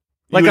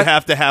 You would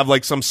have to have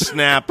like some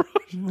snap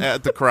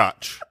at the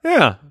crotch.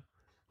 Yeah.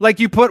 Like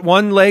you put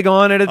one leg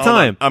on at a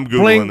time. I'm Googling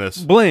bling, this.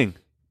 Bling.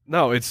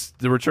 No, it's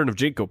the return of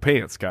Jinko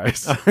pants,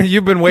 guys.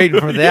 You've been waiting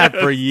for that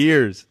for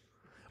years.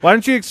 Why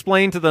don't you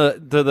explain to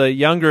the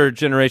younger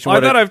generation? I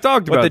what thought a- I've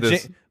talked what about the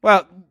this.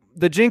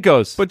 the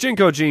Jinkos. But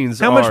Jinko jeans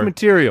How are much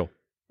material?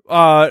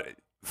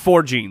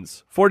 4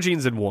 jeans. 4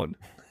 jeans in one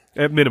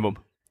at minimum.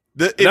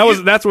 If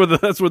That's where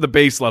the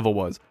base level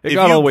was. It if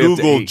got you all the way up to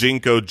Google 8.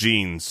 Jinko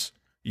jeans,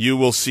 you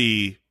will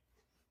see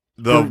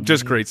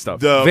Just great stuff.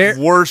 the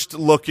worst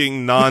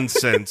looking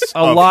nonsense A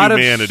of lot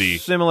humanity.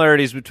 of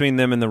similarities between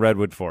them and the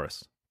redwood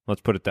forest.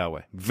 Let's put it that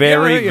way.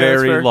 Very, Yeah, that's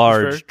very fair. That's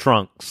large fair.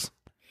 trunks.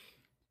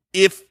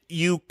 If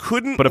you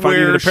couldn't But if I wear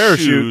needed a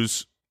parachute-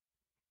 shoes,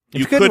 If you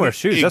you couldn't couldn't wear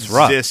shoes, that's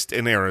rough. exist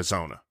in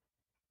Arizona.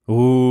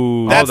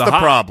 Ooh. That's the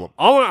hot- problem.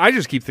 I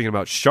just keep thinking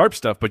about sharp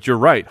stuff, but you're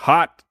right.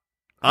 Hot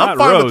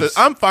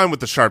I'm fine with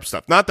the sharp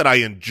stuff. Not that I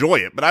enjoy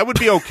it, but I would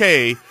be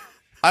okay.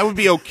 I would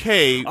be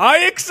okay. I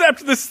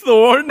accept this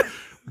thorn.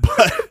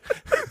 But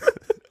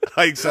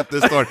I accept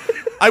this thorn.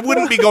 I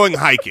wouldn't be going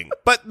hiking.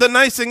 But the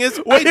nice thing is,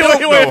 I don't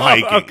go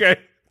hiking. Okay.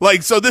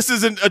 Like, so this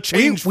isn't a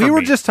change we for were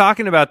me. just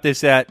talking about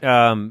this at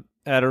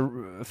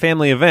a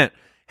family event.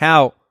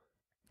 How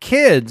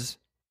kids,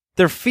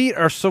 their feet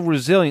are so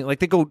resilient. Like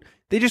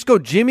they just go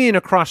jimmying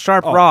across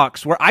sharp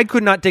rocks where I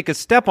could not take a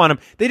step on them.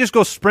 They just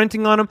go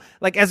sprinting on them.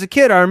 Like as a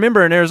kid, I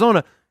remember in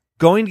Arizona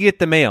going to get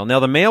the mail. Now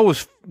the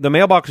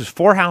mailbox was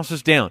 4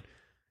 houses down.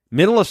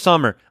 Middle of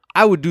summer,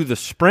 I would do the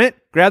sprint,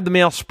 grab the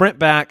mail, sprint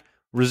back.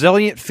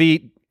 Resilient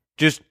feet.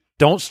 Just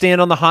don't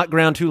stand on the hot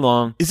ground too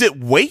long. Is it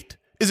weight?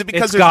 Is it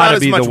because It's there's gotta not as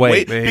be the much weight,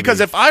 weight? maybe. Because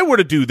if I were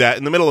to do that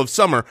in the middle of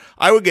summer,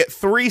 I would get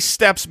 3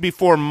 steps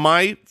before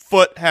my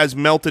foot has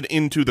melted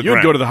into the You ground.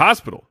 would go to the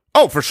hospital.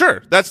 Oh, for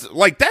sure. That's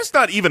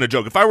not even a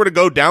joke. If I were to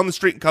go down the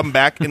street and come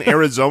back in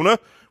Arizona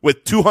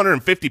with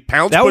 250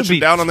 pounds That would pushing be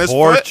down on this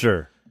foot,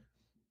 torture.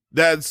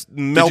 that's Did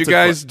melted. you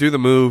guys foot. do the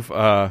move?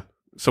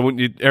 So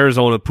when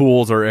Arizona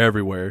pools are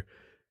everywhere,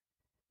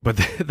 but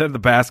then the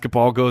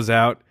basketball goes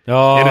out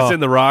Oh, and it's in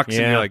the rocks,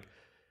 and yeah. you're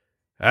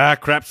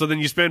like, crap. So then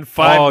you spend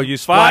 5 Oh, you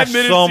splash 5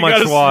 minutes. so you much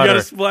gotta, water. You got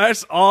to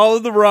splash all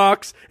of the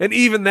rocks, and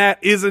even that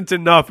isn't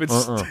enough.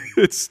 It's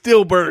it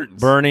still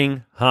burns.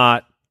 Burning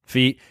hot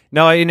feet.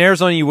 No, in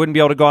Arizona, you wouldn't be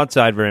able to go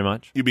outside very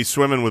much. You'd be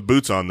swimming with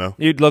boots on, though.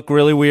 You'd look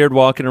really weird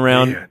walking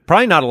around. Man.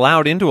 Probably not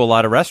allowed into a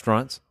lot of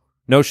restaurants.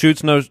 No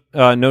shoes, no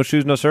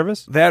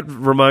service. That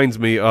reminds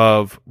me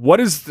of what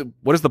is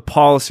the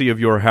policy of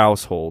your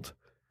household?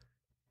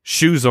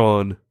 Shoes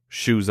on,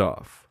 shoes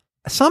off.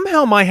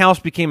 Somehow my house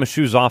became a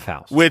shoes off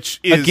house, Which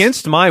is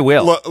against my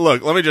will.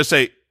 Look, let me just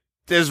say,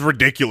 this is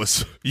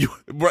ridiculous. You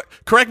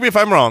correct me if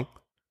I'm wrong.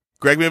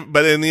 Correct me,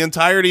 but in the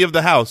entirety of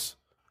the house,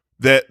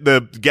 that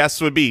the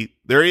guests would be,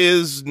 there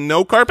is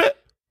no carpet.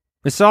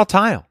 It's all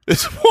tile. Why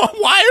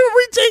are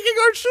we taking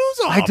our shoes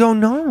off? I don't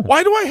know.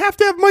 Why do I have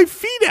to have my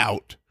feet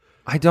out?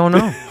 I don't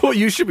know. Well,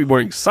 you should be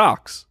wearing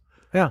socks.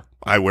 Yeah.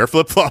 I wear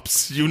flip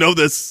flops. You know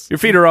this. Your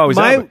feet are always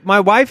out. My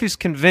wife is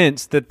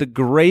convinced that the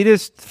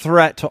greatest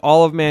threat to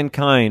all of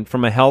mankind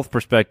from a health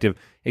perspective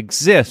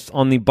exists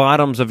on the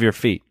bottoms of your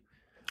feet.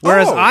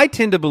 Whereas Oh. I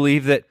tend to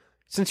believe that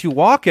since you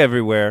walk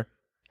everywhere,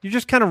 you're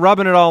just kind of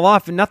rubbing it all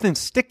off and nothing's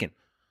sticking.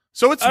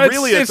 So it's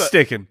really it's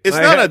sticking. It's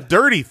I not a had-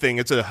 dirty thing.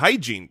 It's a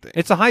hygiene thing.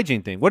 It's a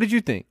hygiene thing. What did you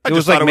think? I it just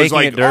was thought like it was making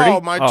like, it dirty? oh,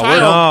 my no,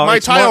 tile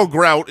it's more-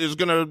 grout is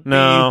gonna be.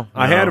 No,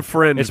 I had a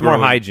friend. It's more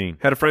growing- hygiene.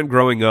 Had a friend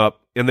growing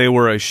up, and they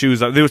were a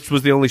shoes off. This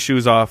was the only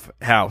shoes off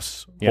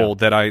household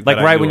that I Like that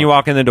I right knew when of. you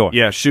walk in the door.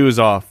 Yeah, shoes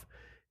off,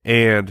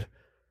 and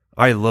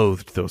I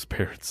loathed those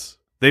parents.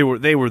 They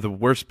were the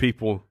worst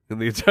people in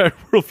the entire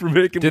world for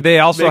making. Did they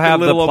also making have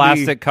the little of me.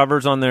 plastic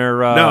covers on their?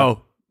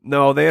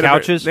 No, they had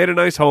couches? They had a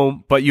nice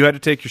home, but you had to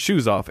take your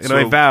shoes off, and So-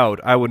 I vowed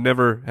I would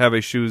never have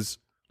a shoes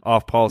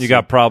off policy. You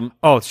got problem?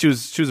 Oh,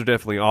 shoes are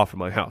definitely off in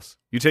my house.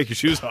 You take your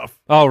shoes off.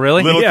 Oh,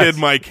 really? Little Yes.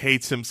 kid Mike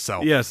hates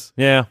himself. Yes,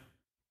 Yeah.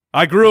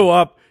 I grew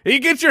up. You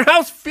get your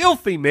house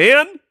filthy,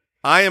 man.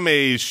 I am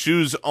a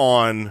shoes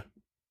on.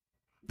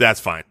 That's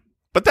fine,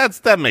 but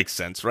that makes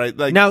sense, right?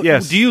 Like Now,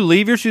 Yes. do you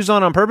leave your shoes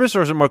on purpose,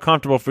 or is it more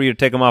comfortable for you to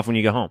take them off when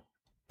you get home?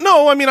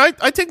 no, I mean I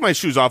take my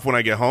shoes off when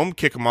I get home,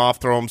 kick them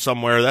off, throw them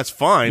somewhere. That's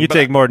fine. You but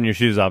take more than your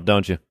shoes off,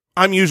 don't you?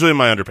 I'm usually in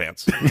my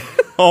underpants,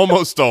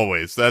 almost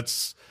always.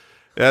 That's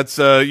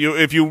you.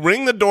 If you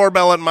ring the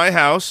doorbell at my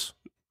house,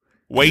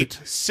 wait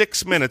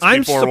 6 minutes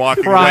I'm before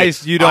walking away.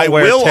 surprised you don't I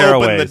wear will open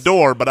tearaways. the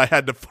door, but I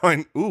had to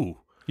find. Ooh,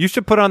 You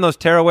should put on those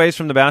tearaways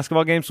from the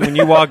basketball game, so when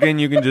you walk in,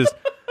 you can just,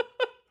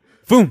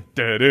 boom.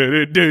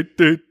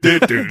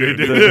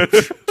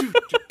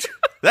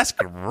 that's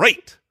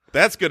great.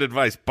 That's good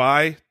advice.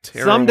 Buy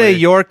tearaway. Someday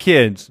your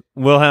kids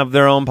will have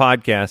their own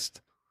podcast,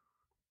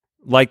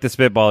 like the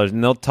Spitballers,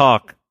 and they'll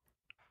talk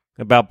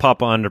about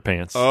Papa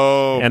Underpants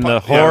and the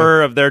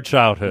horror of their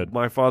childhood.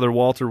 My father,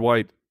 Walter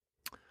White.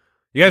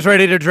 You guys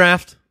ready to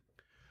draft?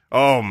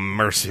 Oh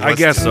mercy! I Let's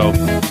guess so.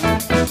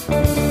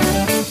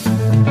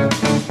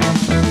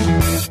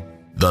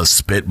 The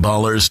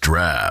Spitballers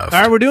Draft.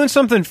 All right, we're doing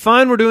something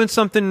fun. We're doing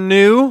something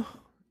new.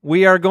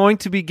 We are going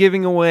to be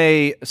giving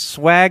away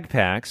swag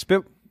packs,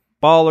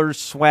 Spitballers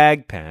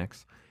swag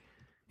packs.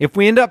 If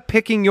we end up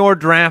picking your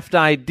draft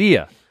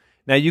idea,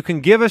 now you can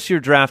give us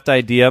your draft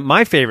idea.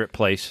 My favorite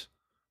place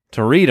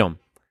to read them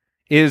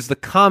is the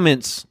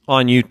comments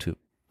on YouTube.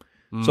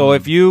 So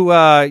if you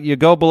you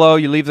go below,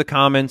 you leave the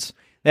comments.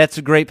 That's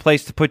a great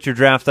place to put your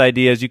draft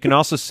ideas. You can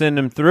also send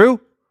them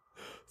through.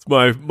 It's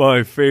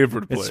my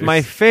favorite place. It's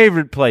my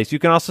favorite place. You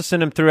can also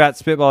send them through at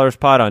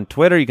SpitballersPod on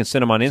Twitter. You can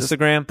send them on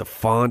Instagram. the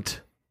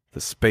font,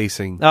 the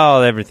spacing.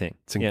 Oh, everything.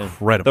 It's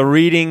incredible. The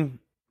reading,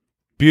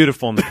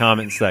 beautiful in the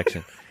comments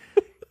section.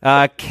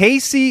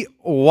 Casey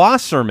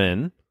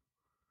Wasserman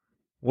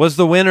was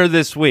the winner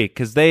this week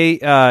because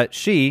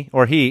she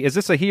or he, is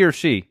this a he or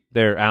she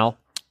there, Al?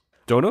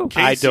 Don't know.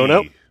 Casey. I don't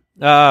know.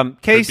 Could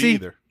be Casey,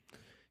 either.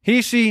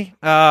 she,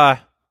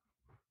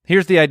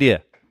 here's the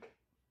idea.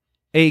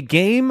 A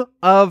Game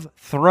of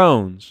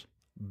Thrones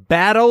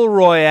Battle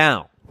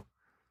Royale.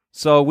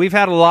 So we've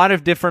had a lot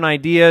of different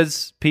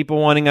ideas, people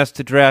wanting us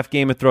to draft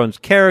Game of Thrones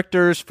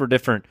characters for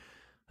different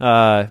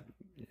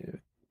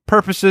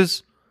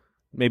purposes.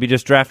 Maybe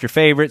just draft your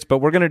favorites, but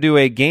we're going to do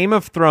a Game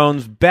of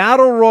Thrones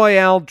Battle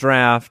Royale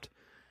draft.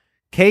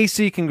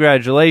 Casey,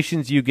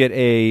 congratulations. You get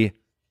a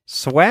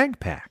swag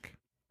pack.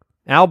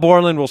 Al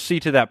Borland will see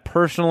to that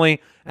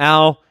personally.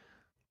 Al,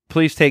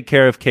 please take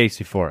care of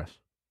Casey for us.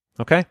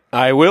 Okay?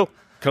 I will.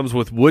 Comes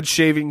with wood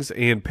shavings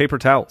and paper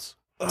towels.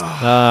 From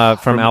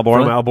Al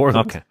Borland? From Al Borland.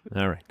 Okay.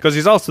 All right. Because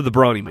he's also the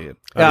brawny man.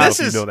 I don't know This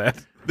if is- you know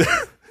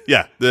that.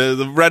 Yeah,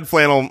 the red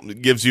flannel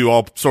gives you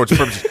all sorts of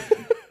purposes.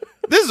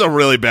 This is a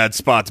really bad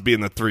spot to be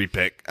in the 3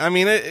 pick. I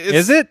mean, it's,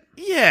 Is it?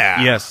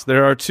 Yeah. Yes,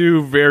 there are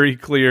two very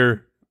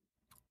clear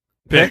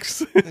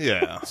picks.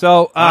 Yeah.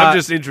 So, I'm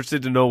just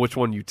interested to know which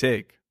one you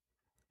take.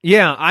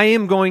 yeah, I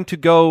am going to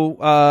go.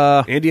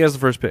 Andy has the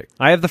first pick.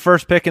 I have the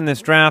first pick in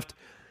this draft.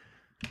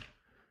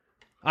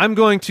 I'm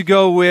going to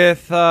go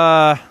with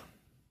Daenerys.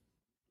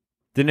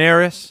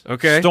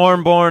 Okay.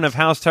 Stormborn of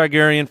House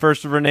Targaryen,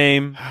 first of her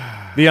name.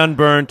 The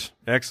Unburnt.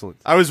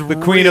 Excellent. I was The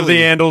Queen of the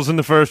Andals and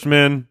the First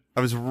Men. I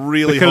was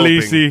really The hoping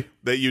Khaleesi.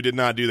 that you did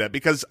not do that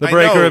because The I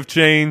Breaker know, of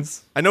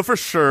Chains. I know for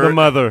sure The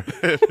Mother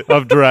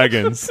of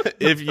Dragons.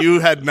 if you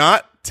had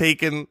not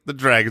taken the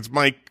dragons,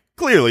 Mike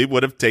clearly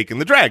would have taken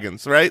the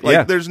dragons, right? Like,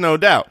 Yeah. there's no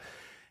doubt.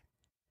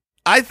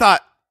 I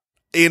thought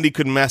Andy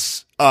could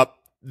mess up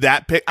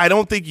that pick. I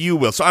don't think you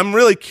will. So I'm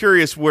really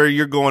curious where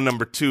you're going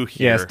number 2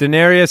 here. Yes,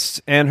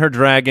 Daenerys and her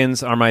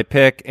dragons are my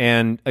pick.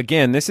 And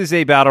again, this is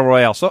a battle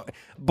royale. So,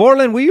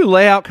 Borland, will you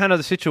lay out kind of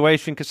the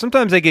situation? Because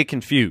sometimes I get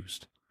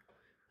confused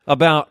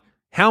about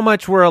how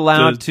much we're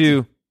allowed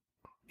to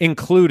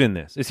include in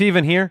this. Is he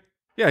even here?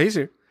 Yeah, he's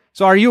here.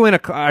 So, are you in a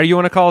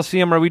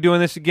Coliseum? Are we doing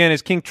this again?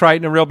 Is King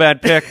Triton a real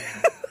bad pick?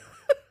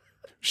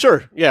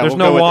 Sure. Yeah. There's we'll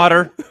no go with it.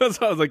 water.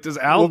 So I was like, does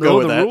Al We'll go know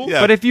with the that. rules? Yeah.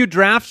 But if you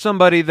draft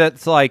somebody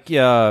that's like,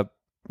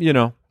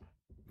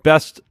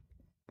 best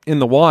in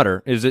the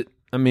water, is it?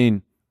 I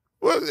mean,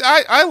 Well,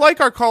 I like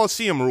our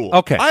Coliseum rule.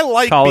 Okay. I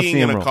like Coliseum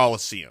being in a rule.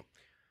 Coliseum.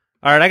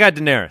 all right, I got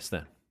Daenerys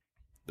then.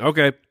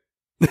 Okay.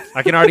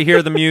 I can already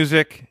hear the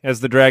music as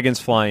the dragons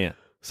fly in.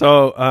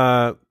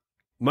 So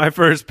my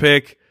first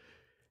pick,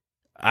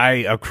 I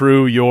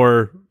accrue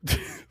your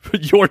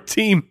your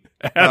team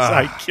as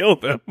I kill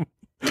them.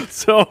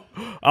 So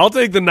I'll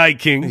take the Night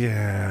King.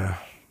 Yeah.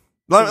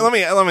 Let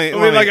me. I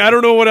mean, like, I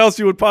don't know what else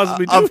you would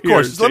possibly do. Of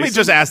course. here, Let me Jason.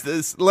 just ask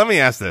this. Let me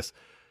ask this.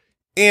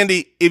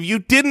 Andy, if you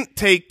didn't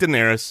take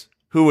Daenerys,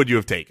 who would you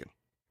have taken?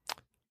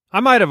 I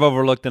might have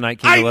overlooked the Night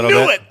King I a little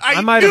knew bit. it. I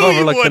might knew have you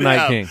overlooked the would Night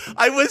have. King.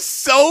 I was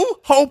so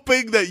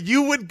hoping that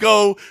you would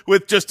go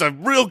with just a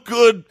real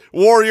good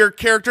warrior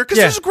character because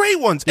Yeah. there's great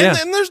ones. Yeah.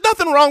 And there's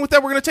nothing wrong with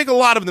that. We're going to take a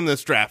lot of them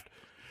this draft.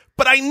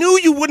 But I knew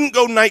you wouldn't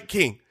go Night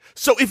King.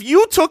 So if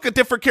you took a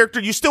different character,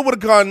 you still would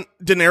have gone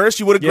Daenerys.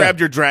 You would have Yeah. grabbed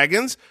your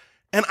dragons.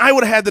 And I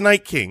would have had the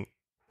Night King.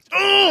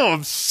 Oh,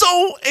 I'm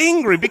so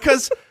angry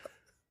because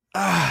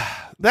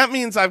that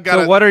means I've got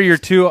So, what are your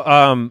two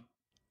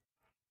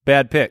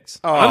bad picks?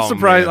 I'm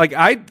surprised. Man. Like,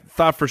 I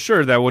thought for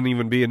sure that wouldn't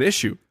even be an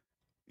issue.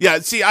 Yeah,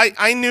 see,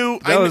 I knew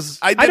I did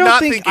I don't not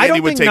think, think I Andy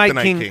don't would think take Night the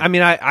Night King. I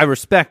mean, I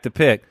respect the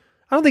pick.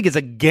 I don't think it's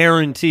a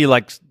guarantee.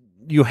 Like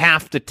you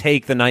have to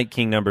take the Night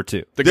King number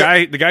 2. The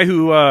guy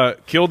who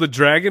killed the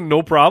dragon,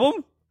 no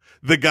problem.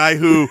 The guy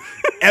who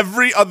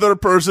every other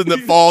person that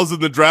falls in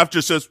the draft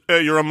just says,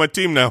 "Hey, you're on my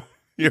team now."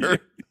 You're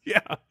Yeah.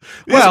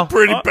 Well,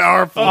 pretty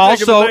powerful.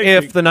 taking the Also, Night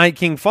if King. the Night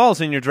King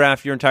falls in your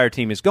draft, your entire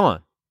team is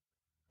gone.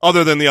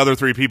 Other than the other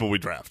 3 people we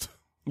draft.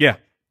 Yeah.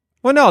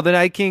 Well, no, the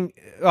Night King.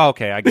 Oh,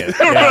 okay, I get it.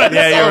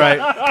 Yeah, you're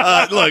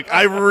right. Look,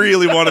 I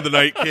really wanted the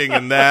Night King,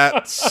 and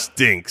that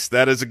stinks.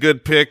 That is a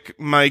good pick,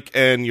 Mike.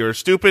 And you're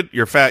stupid,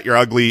 you're fat, you're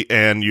ugly,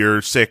 and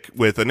you're sick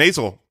with a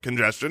nasal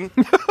congestion.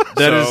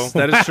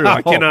 That is true.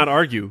 I cannot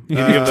argue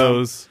any of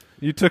those.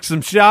 You took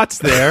some shots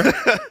there.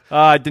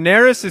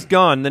 Daenerys is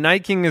gone. The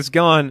Night King is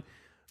gone.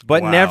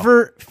 But Wow.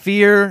 never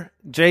fear,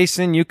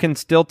 Jason. You can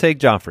still take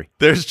Joffrey.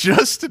 There's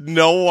just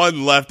no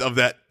one left of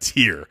that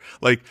tier.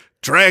 Like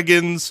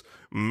dragons,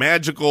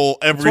 magical,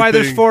 everything. That's why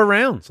there's 4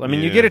 rounds. I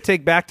mean, you Yeah. get to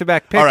take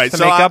back-to-back picks All right, to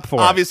so make up for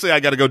it. obviously I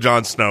got to go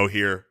Jon Snow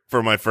here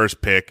for my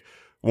first pick.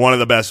 One of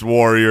the best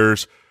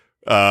warriors.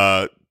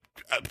 I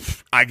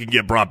can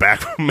get brought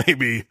back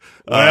maybe.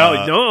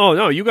 Well,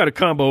 no, you got a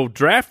combo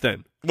draft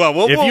then.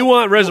 Well, If you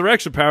want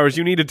resurrection powers,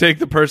 you need to take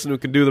the person who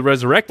can do the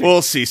resurrecting.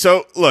 we'll see.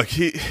 So look,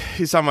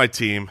 he's on my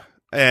team,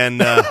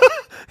 and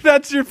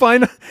That's your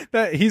final.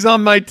 He's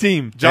on my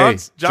team. John,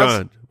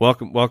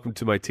 welcome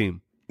to my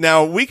team.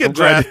 now we could I'm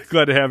draft.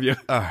 glad to have you.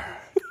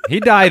 He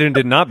died and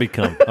did not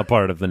become a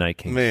part of the Night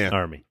King Man.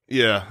 army.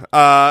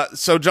 Yeah.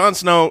 So Jon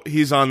Snow,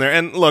 he's on there,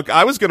 and look,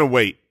 I was going to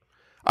wait.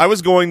 I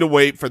was going to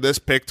wait for this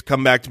pick to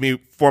come back to me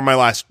for my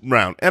last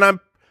round, and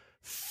I'm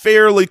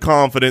fairly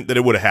confident that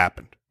it would have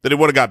happened. That it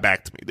would have got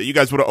back to me. That you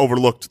guys would have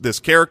overlooked this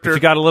character.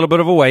 You got a little bit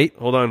of a wait.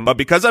 Hold on. But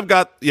because I've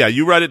got,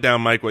 you write it down,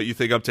 Mike, what you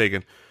think I'm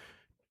taking.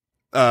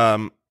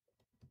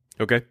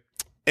 Okay.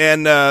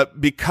 And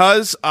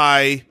because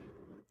I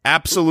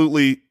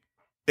absolutely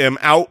am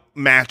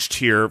outmatched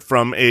here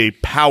from a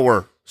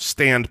power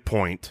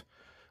standpoint,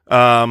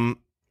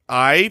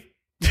 I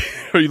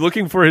Are you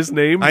looking for his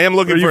name? I am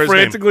looking Are for you his name.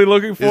 frantically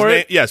looking his for name,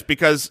 it? yes,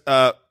 because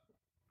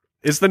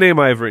It's the name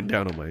I have written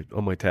down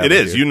on my tab. it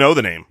is. here. You know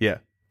the name. Yeah.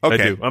 Okay. I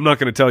do. I'm not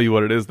going to tell you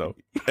what it is though.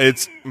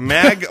 It's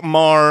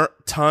Magmar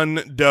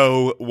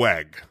Tundo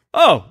Weg.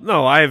 Oh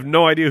no, I have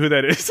no idea who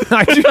that is.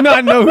 I do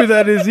not know who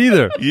that is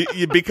either.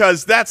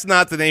 Because that's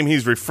not the name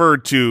he's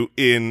referred to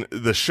in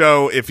the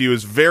show. If he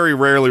was very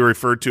rarely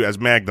referred to as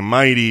Mag the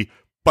Mighty,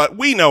 but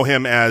we know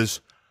him as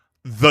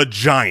the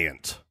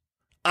Giant.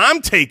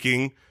 I'm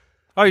taking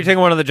Oh, you're taking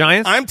one of the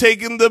giants?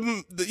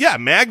 the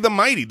Mag the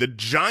Mighty, the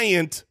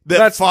Giant that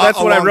that's fought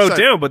what I wrote alongside-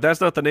 down, but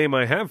that's not the name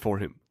I have for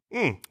him.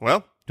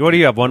 Well, What do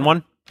you have?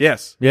 1-1?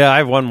 Yes. Yeah, I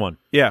have 1-1.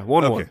 Yeah.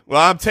 One. okay. Well,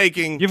 I'm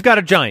taking. You've got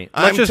a giant.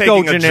 I'm Let's just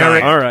go taking a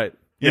generic. giant. All right.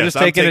 You're Yes, just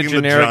I'm taking a taking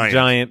the generic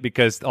giant.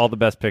 because all the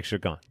best picks are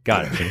gone.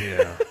 Got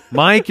it.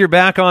 Mike, you're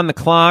back on the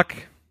clock.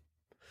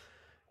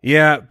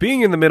 Yeah,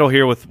 being in the middle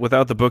here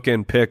without the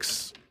bookend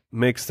picks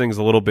makes things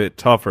a little bit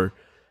tougher.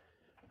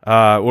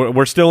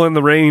 We're still in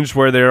the range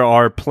where there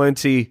are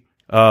plenty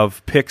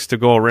of picks to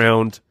go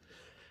around.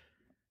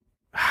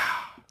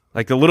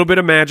 Like a little bit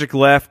of magic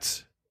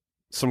left,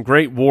 some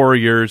great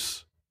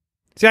warriors.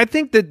 See, I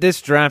think that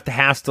this draft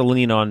has to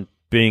lean on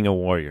being a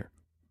warrior.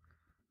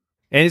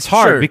 And it's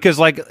hard Sure. because,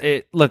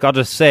 look, I'll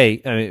just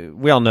say, I mean,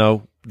 we all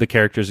know the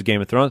characters of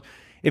Game of Thrones.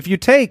 If you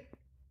take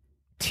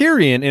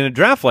Tyrion in a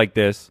draft like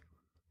this,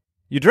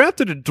 you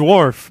drafted a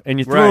dwarf and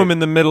you threw Right. him in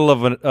the middle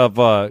of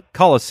a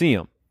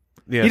Colosseum.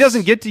 Yes. He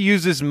doesn't get to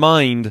use his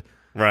mind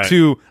Right.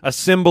 to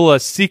assemble a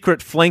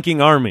secret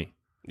flanking army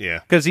Yeah.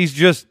 because he's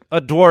just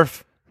a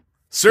dwarf.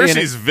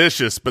 Cersei's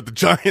vicious, but the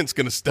giant's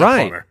going to step on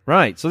Right, her.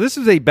 right. So this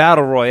is a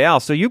battle royale.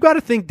 So you've got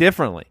to think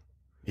differently.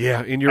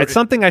 Yeah, and you're It's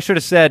something I should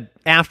have said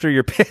after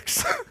your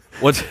picks.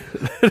 what's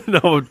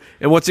no,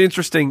 and what's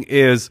interesting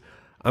is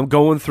I'm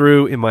going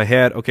through in my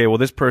head. Okay, well,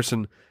 this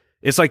person.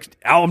 It's like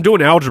I'm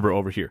doing algebra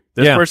over here.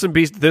 This Yeah. person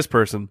beats this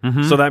person,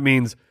 so that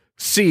means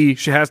C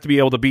she has to be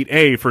able to beat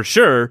A for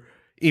sure,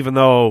 even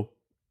though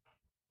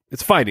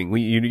it's fighting.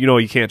 You know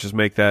you can't just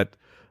make that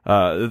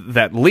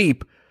that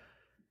leap.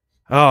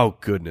 Oh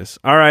goodness!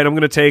 All right, I'm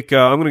gonna take.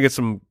 I'm gonna get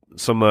some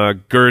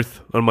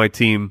girth on my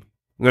team.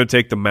 I'm gonna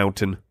take the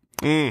Mountain.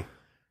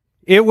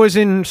 It was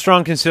in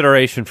strong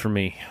consideration for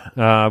me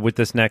with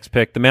this next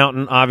pick. The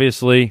Mountain,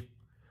 obviously,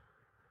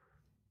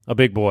 a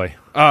big boy.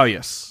 Oh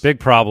yes, Big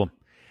problem.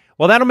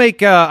 Well, that'll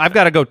make I've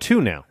got to go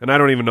 2 now. and I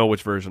don't even know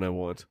which version I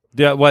want.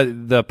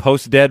 The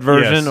post-dead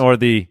version Yes. or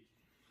the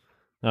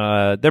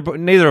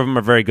neither of them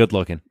are very good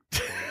looking.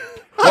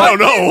 I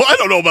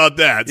don't know about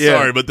that. Yeah.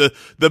 Sorry, but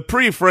the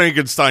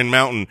pre-Frankenstein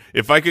Mountain,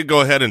 if I could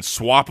go ahead and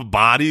swap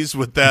bodies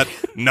with that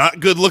not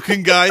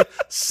good-looking guy,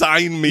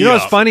 sign me You know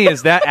up. what's funny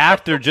is that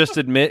actor just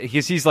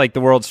he's like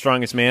the world's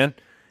strongest man.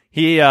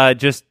 He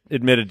just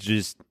admitted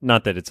just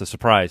not that it's a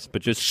surprise,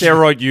 but just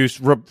steroid use.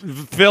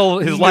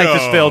 His life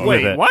is filled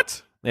with it.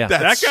 What? Yeah.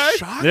 That's that guy?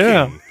 shocking.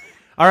 Yeah.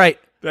 All right.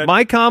 That-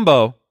 My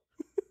combo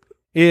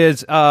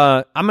is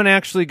I'm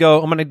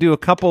going to do a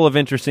couple of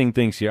interesting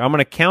things here. I'm going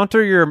to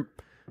counter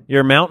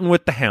your Mountain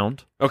with the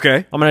Hound.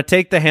 Okay. I'm going to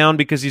take the Hound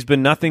because he's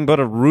been nothing but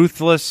a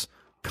ruthless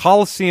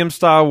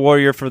Colosseum-style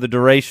warrior for the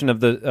duration of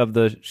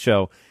the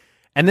show.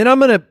 And then I'm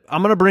going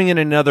to bring in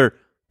another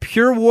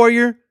pure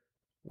warrior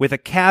with a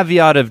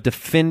caveat of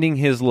defending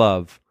his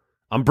love.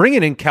 I'm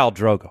bringing in Khal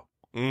Drogo.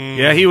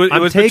 Yeah, it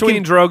I'm was taking-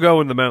 between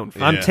Drogo and the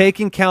Mountain. I'm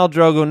taking Khal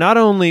Drogo. Not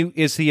only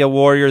is he a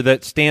warrior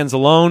that stands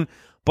alone,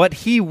 but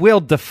he will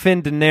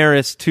defend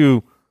Daenerys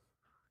to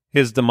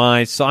his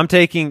demise. So I'm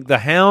taking the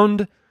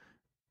Hound,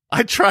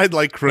 I tried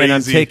like crazy and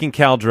I'm taking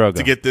Khal Drogo.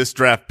 to get this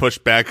draft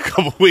pushed back a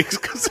couple weeks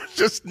because there's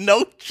just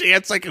no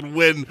chance I can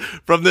win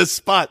from this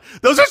spot.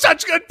 Those are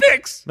such good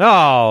picks.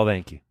 Oh,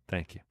 thank you.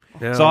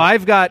 Yeah. So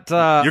I've got You're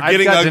I've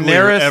getting got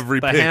uglier Daenerys, every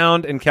the pick.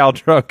 Hound, and Khal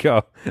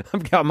Drogo.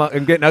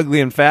 I'm getting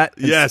ugly and fat.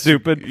 And Yes,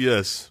 stupid.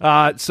 Yes.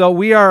 So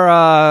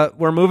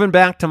we're moving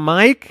back to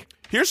Mike.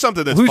 Here's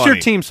something that's Who's funny.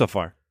 your team so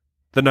far?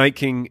 the Night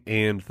King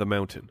and the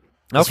Mountain.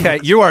 Okay,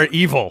 you are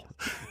evil.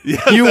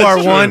 Yeah, You that's are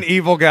true. one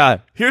evil guy.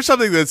 Here's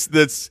something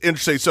that's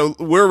interesting. So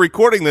we're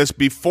recording this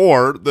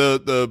before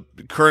the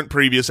current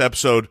previous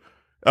episode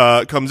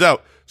comes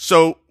out.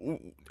 So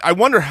I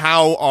wonder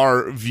how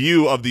our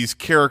view of these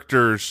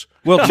characters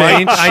Will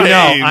change.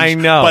 I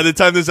know. By the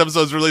time this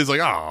episode's released,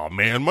 like, oh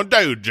man, my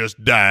dude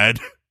just died.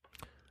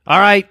 All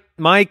right,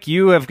 Mike,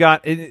 you have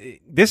got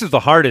this is the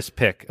hardest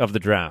pick of the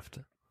draft.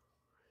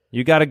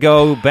 You got to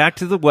go back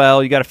to the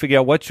well. You got to figure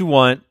out what you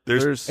want.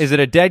 There's Is it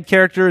a dead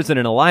character? Is it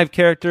an alive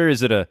character?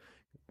 Is it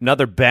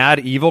another bad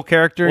evil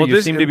character? Well, You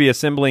this- seem to be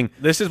assembling.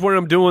 This is where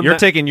I'm doing. You're that-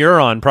 taking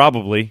Euron,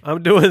 probably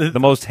I'm doing the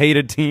most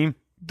hated team.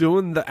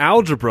 doing the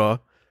algebra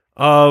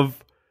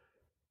of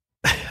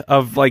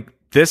like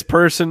this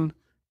person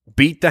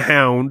beat the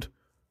Hound,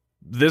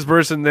 this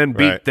person then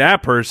beat Right.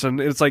 that person.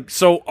 It's like,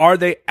 so are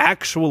they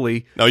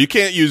actually? no, you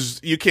can't use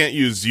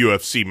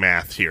UFC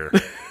math here.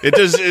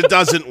 It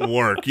doesn't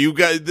work. You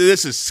got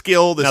this is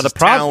skill. This Now, is the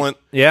problem, talent.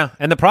 yeah,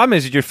 and the problem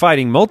is that you're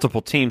fighting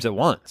multiple teams at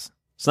once.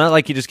 It's not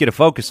like you just get to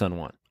focus on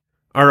one,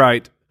 All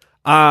right,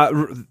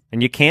 and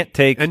you can't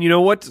take. and you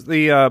know what?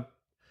 The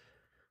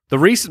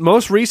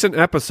most recent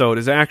episode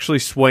is actually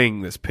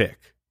swaying this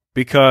pick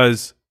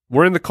because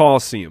we're in the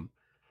Coliseum.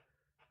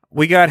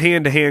 We got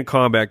hand-to-hand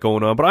combat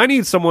going on, but I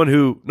need someone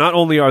who not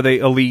only are they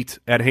elite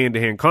at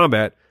hand-to-hand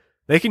combat,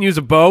 they can use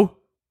a bow,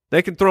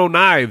 they can throw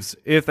knives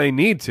if they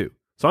need to.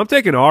 So I'm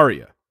taking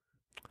Arya.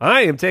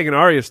 I am taking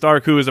Arya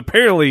Stark, who is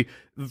apparently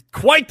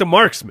quite the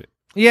marksman.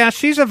 Yeah,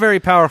 she's a very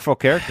powerful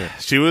character.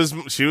 She was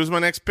my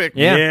next pick.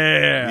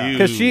 Yeah. You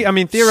 'Cause she- I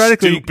mean,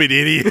 theoretically- stupid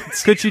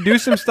idiots. Could she do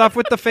some stuff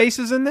with the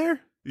faces in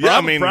there? Yeah,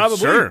 I mean, Probably.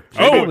 sure.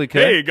 Probably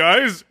could. hey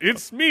guys,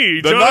 it's me,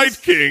 The Night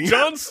King.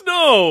 Jon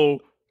Snow.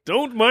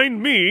 Don't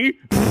mind me.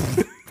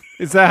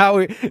 Is that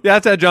how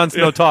that's how Jon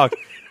Snow talks.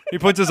 He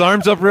puts his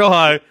arms up real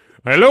high.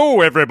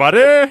 Hello,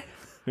 everybody.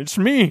 It's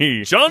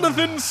me.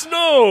 Jonathan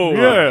Snow.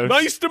 Yes.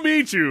 Nice to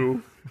meet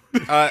you.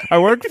 I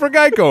work for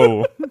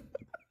Geico.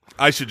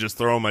 I should just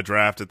throw my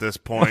draft at this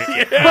point.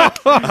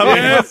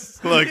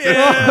 Yes. Look,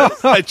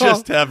 I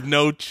just have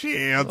no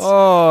chance.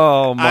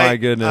 Oh my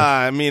goodness.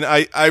 I mean,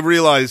 I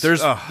realize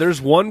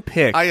There's one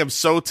pick. I am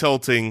so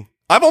tilting.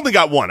 I've only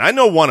got one. I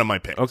know one of my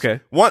picks.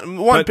 Okay. One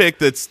But- pick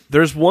that's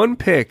There's one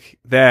pick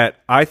that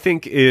I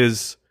think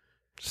is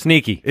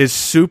Sneaky. is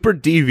super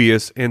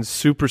devious and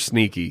super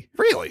sneaky.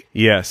 Really?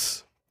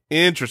 Yes.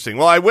 Interesting.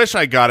 Well, I wish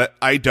I got it.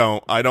 I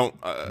don't.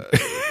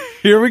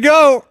 Here we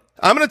go.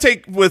 I'm going to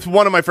take with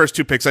one of my first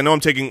two picks. I know I'm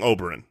taking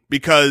Oberyn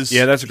because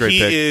that's a great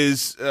pick. He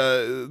is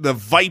the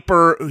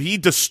Viper. He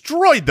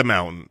destroyed the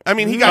mountain. I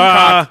mean, he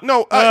got cocky.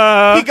 No,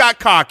 he got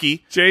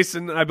cocky.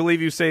 Jason, I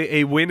believe you say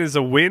a win is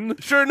a win.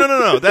 Sure,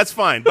 no, that's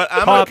fine. But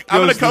I'm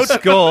going to coach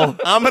skull.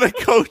 I'm going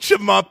to coach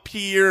him up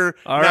here.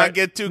 All not right.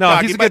 get too No,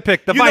 cocky. he's a good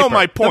pick. The you Viper. know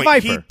my The point.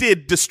 Viper. He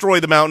did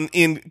destroy the mountain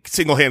in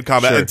single hand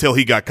combat Sure. until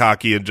he got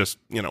cocky and just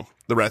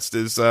the rest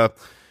is a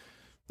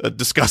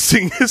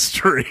disgusting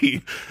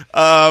history.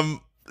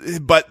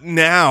 But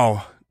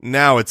now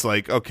it's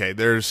like, okay,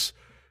 there's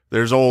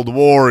old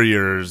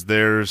warriors.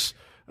 There's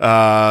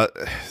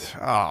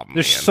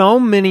There's so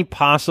many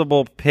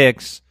possible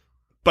picks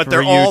but for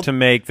they're you all to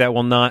make that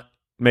will not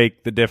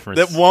make the difference.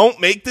 that won't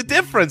make the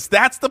difference.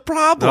 That's the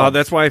problem.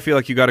 That's why I feel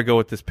like you got to go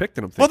with this pick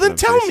that I'm thinking Well, then of,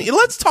 tell Jason. me.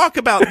 Let's talk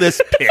about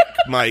this pick,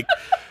 Mike.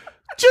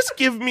 Just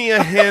give me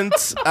a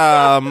hint,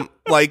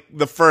 like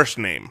the first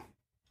name.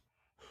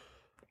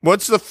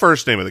 What's the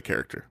first name of the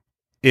character?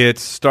 It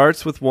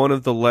starts with one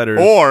of the letters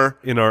Or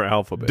in our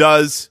alphabet.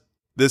 does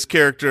this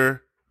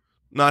character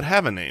not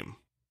have a name?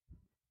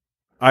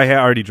 I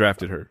already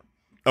drafted her.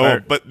 Oh, Or-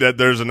 but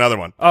there's another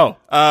one. Oh,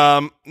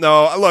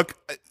 No, look.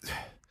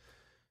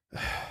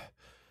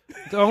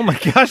 oh my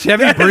gosh,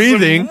 heavy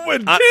breathing.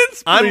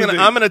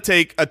 I'm gonna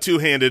take a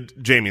two-handed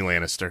Jaime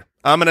Lannister.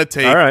 I'm gonna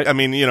take. All right. I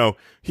mean,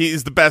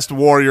 he's the best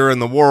warrior in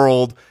the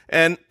world,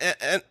 and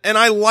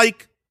I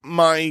like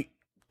my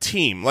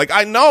team. Like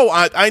I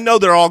know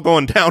they're all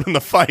going down in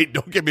the fight.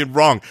 Don't get me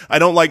wrong. I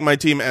don't like my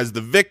team as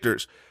the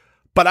victors,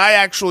 but I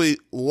actually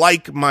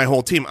like my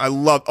whole team. I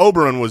love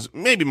Oberyn was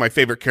maybe my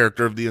favorite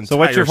character of the entire. So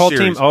what's your whole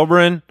series. team?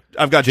 Oberyn,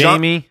 I've got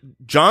Jaime.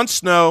 Jon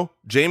Snow,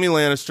 Jaime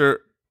Lannister,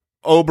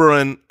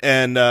 Oberyn,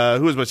 and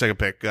who was my second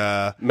pick?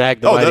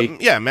 Mag the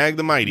Mighty. Mag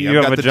the Mighty. You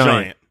I've have got a the giant.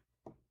 giant.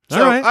 All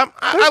So right.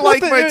 I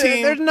like my There's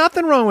team.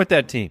 nothing wrong with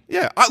that team.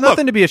 Yeah,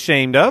 Nothing to be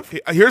ashamed of.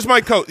 Here's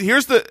my coach.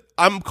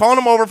 I'm calling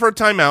him over for a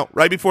timeout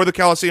right before the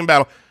Coliseum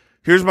battle.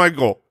 Here's my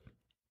goal: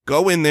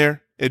 go in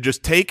there and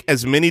just take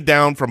as many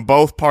down from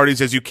both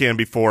parties as you can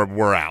before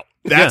we're out.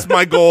 That's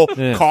my goal.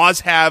 Yeah.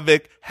 Cause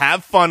havoc,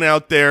 have fun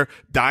out there,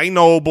 die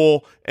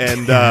noble,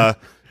 and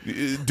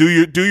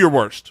do your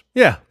worst.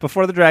 Yeah,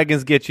 before the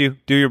dragons get you,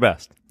 do your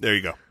best. There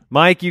you go.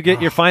 Mike, you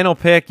get your final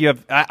pick. You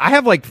have I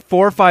have like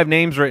 4 or 5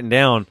 names written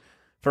down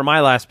for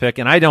my last pick,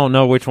 and I don't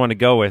know which one to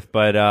go with,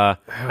 but I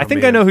think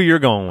I man. know who you're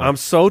going with. I'm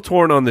so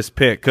torn on this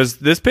pick because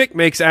this pick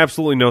makes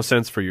absolutely no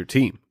sense for your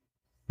team.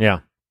 Yeah.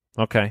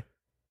 Okay.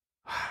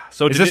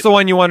 So Is this the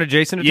one you wanted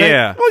Jason to take?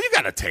 Yeah. Well, you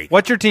gotta take.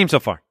 What's your team so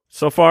far?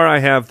 So far, I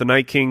have the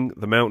Night King,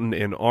 the Mountain,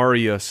 and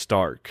Arya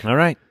Stark. All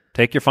right.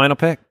 Take your final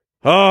pick.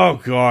 Oh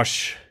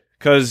gosh,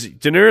 because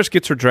Daenerys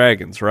gets her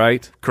dragons,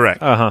 right?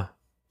 Correct. Uh-huh.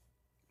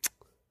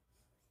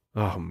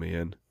 Oh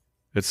man,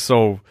 it's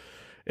so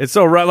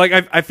right. Like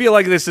I feel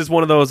like this is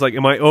one of those. Like,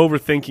 am I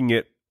overthinking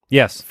it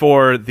Yes.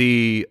 for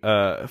the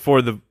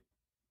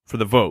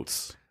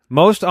votes?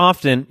 Most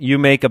often, you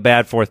make a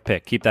bad fourth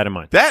pick. Keep that in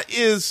mind. That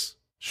is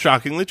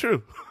shockingly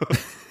true.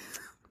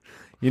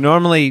 You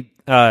normally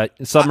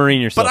submarine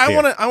yourself But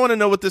here. I want to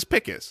know what this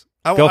pick is.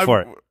 Go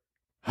for it.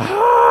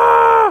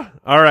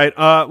 All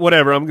right,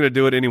 whatever. I'm gonna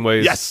do it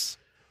anyways. Yes.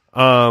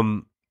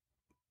 I'm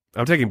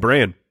taking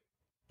Bran.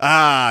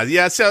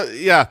 Yeah. So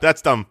yeah,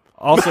 that's dumb.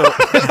 Also,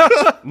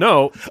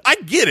 no, I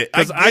get it.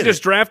 because I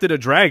just drafted a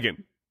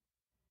dragon.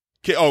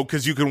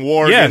 because you can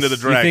warg Yes. into the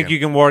You dragon. You think you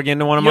can warg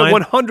into one of Yeah,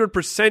 mine?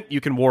 100% you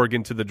can warg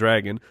into the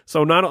dragon.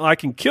 So not I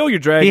can kill your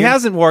dragon. He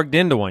hasn't warged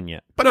into one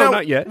yet. But no, now,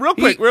 not yet. Real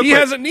quick, he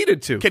hasn't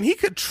needed to. Can he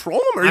control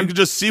them, or you can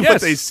just see Yes.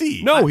 what they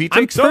see? No, he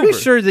I'm takes pretty over.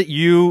 sure that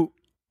you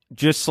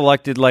just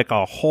selected like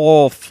a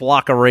whole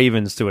flock of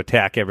ravens to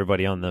attack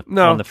everybody on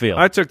the field.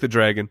 I took the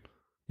dragon.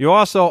 You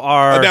also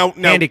are Now-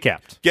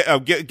 handicapped.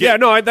 Yeah,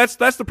 no, that's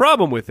the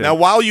problem with it. Now,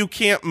 while you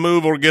can't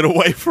move or get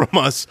away from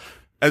us,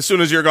 as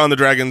soon as you're gone, the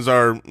dragons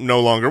are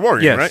no longer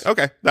warging, Yes. right?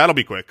 Okay, that'll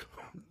be quick.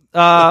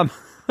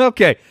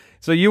 Okay,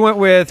 so you went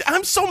with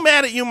I'm so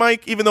mad at you,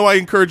 Mike, even though I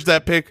encouraged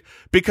that pick,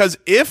 because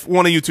if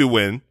one of you two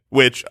win,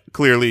 which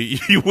clearly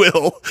you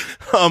will,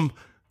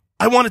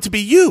 I want it to be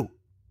you,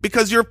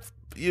 because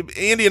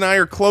Andy and I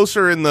are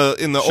closer in the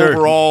Sure.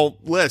 overall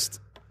list.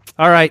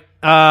 all right.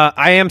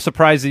 I am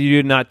surprised that you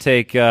did not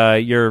take one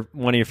of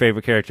your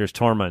favorite characters,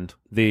 Tormund,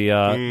 the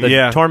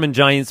Yeah. Tormund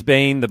Giant's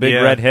Bane, the big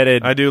Yeah,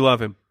 red-headed. I do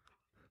love him.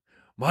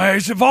 My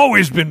eyes have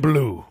always been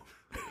blue.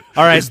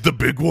 All right, Is the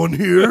big one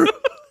here?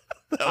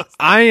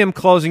 I am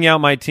closing out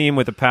my team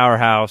with a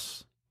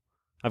powerhouse.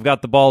 I've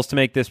got the balls to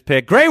make this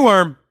pick. Grey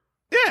Worm.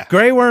 Yeah.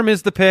 Grey Worm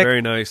is the pick.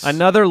 Very nice.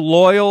 Another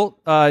loyal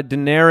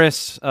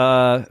Daenerys,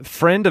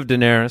 friend of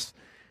Daenerys.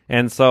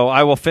 And so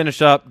I will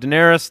finish up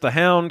Daenerys, the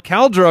Hound,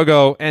 Khal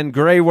Drogo, and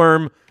Grey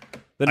Worm,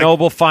 the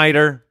noble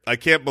fighter. I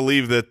can't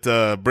believe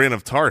that Brienne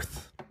of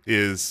Tarth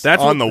is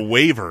That's on what- the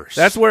waivers.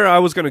 That's where I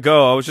was going to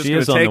go. I was just She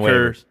going is to on the take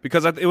her waivers.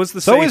 because it was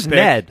the So safe is pick.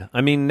 Ned.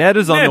 I mean, Ned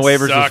is on Ned the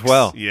waivers sucks. as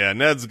well. Yeah,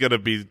 Ned's going to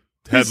be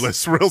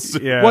headless real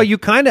soon. Yeah. Well, you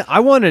kind of.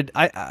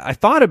 I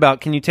thought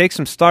about, can you take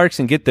some Starks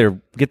and get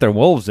their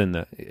wolves in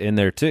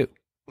there too?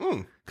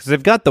 Because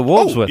they've got the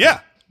wolves with them. Yeah.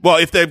 Well,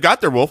 if they've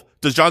got their wolf,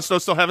 does Jon Snow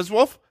still have his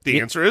wolf?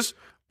 The answer is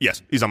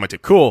yes. He's on my team.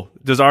 Cool.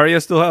 Does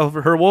Arya still have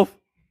her wolf?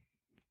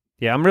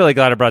 Yeah, I'm really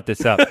glad I brought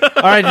this up.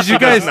 All right, did you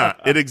guys?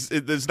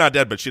 It's not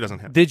dead, but she doesn't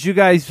have. Did you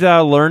guys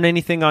learn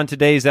anything on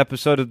today's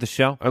episode of the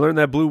show? I learned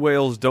that blue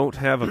whales don't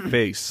have a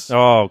face.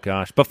 Oh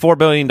gosh, but $4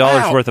 billion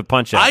Wow. worth of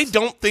punch outs. I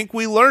don't think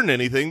we learned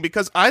anything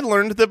because I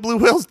learned that blue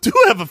whales do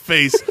have a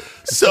face.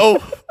 So,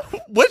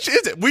 which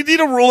is it? We need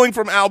a ruling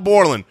from Al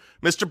Borland.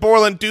 Mr.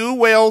 Borland, do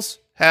whales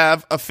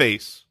have a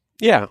face?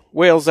 Yeah,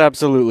 whales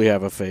absolutely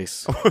have a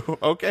face.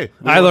 Okay.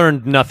 I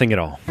learned nothing at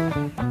all.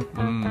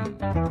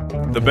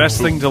 The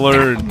best thing to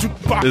learn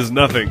is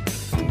nothing.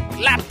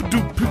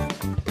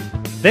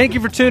 Thank you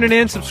for tuning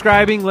in,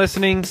 subscribing,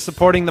 listening,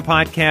 supporting the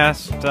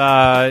podcast.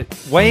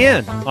 Weigh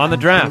in on the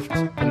draft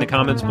in the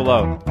comments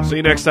below. See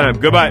you next time.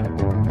 Goodbye.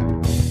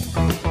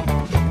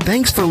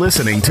 Thanks for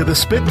listening to the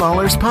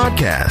Spitballers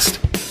Podcast.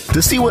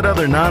 To see what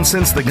other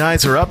nonsense the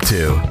guys are up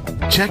to,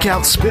 check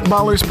out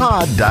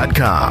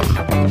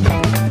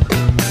SpitballersPod.com.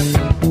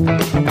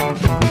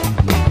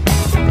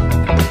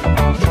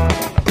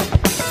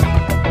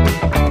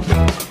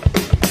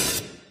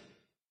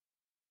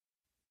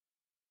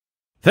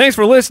 Thanks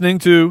for listening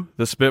to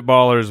the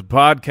Spitballers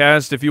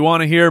Podcast. If you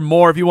want to hear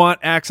more, if you want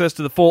access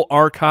to the full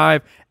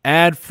archive,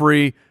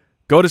 ad-free,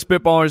 go to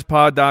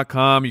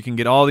SpitballersPod.com. You can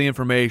get all the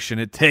information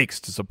it takes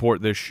to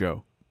support this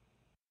show.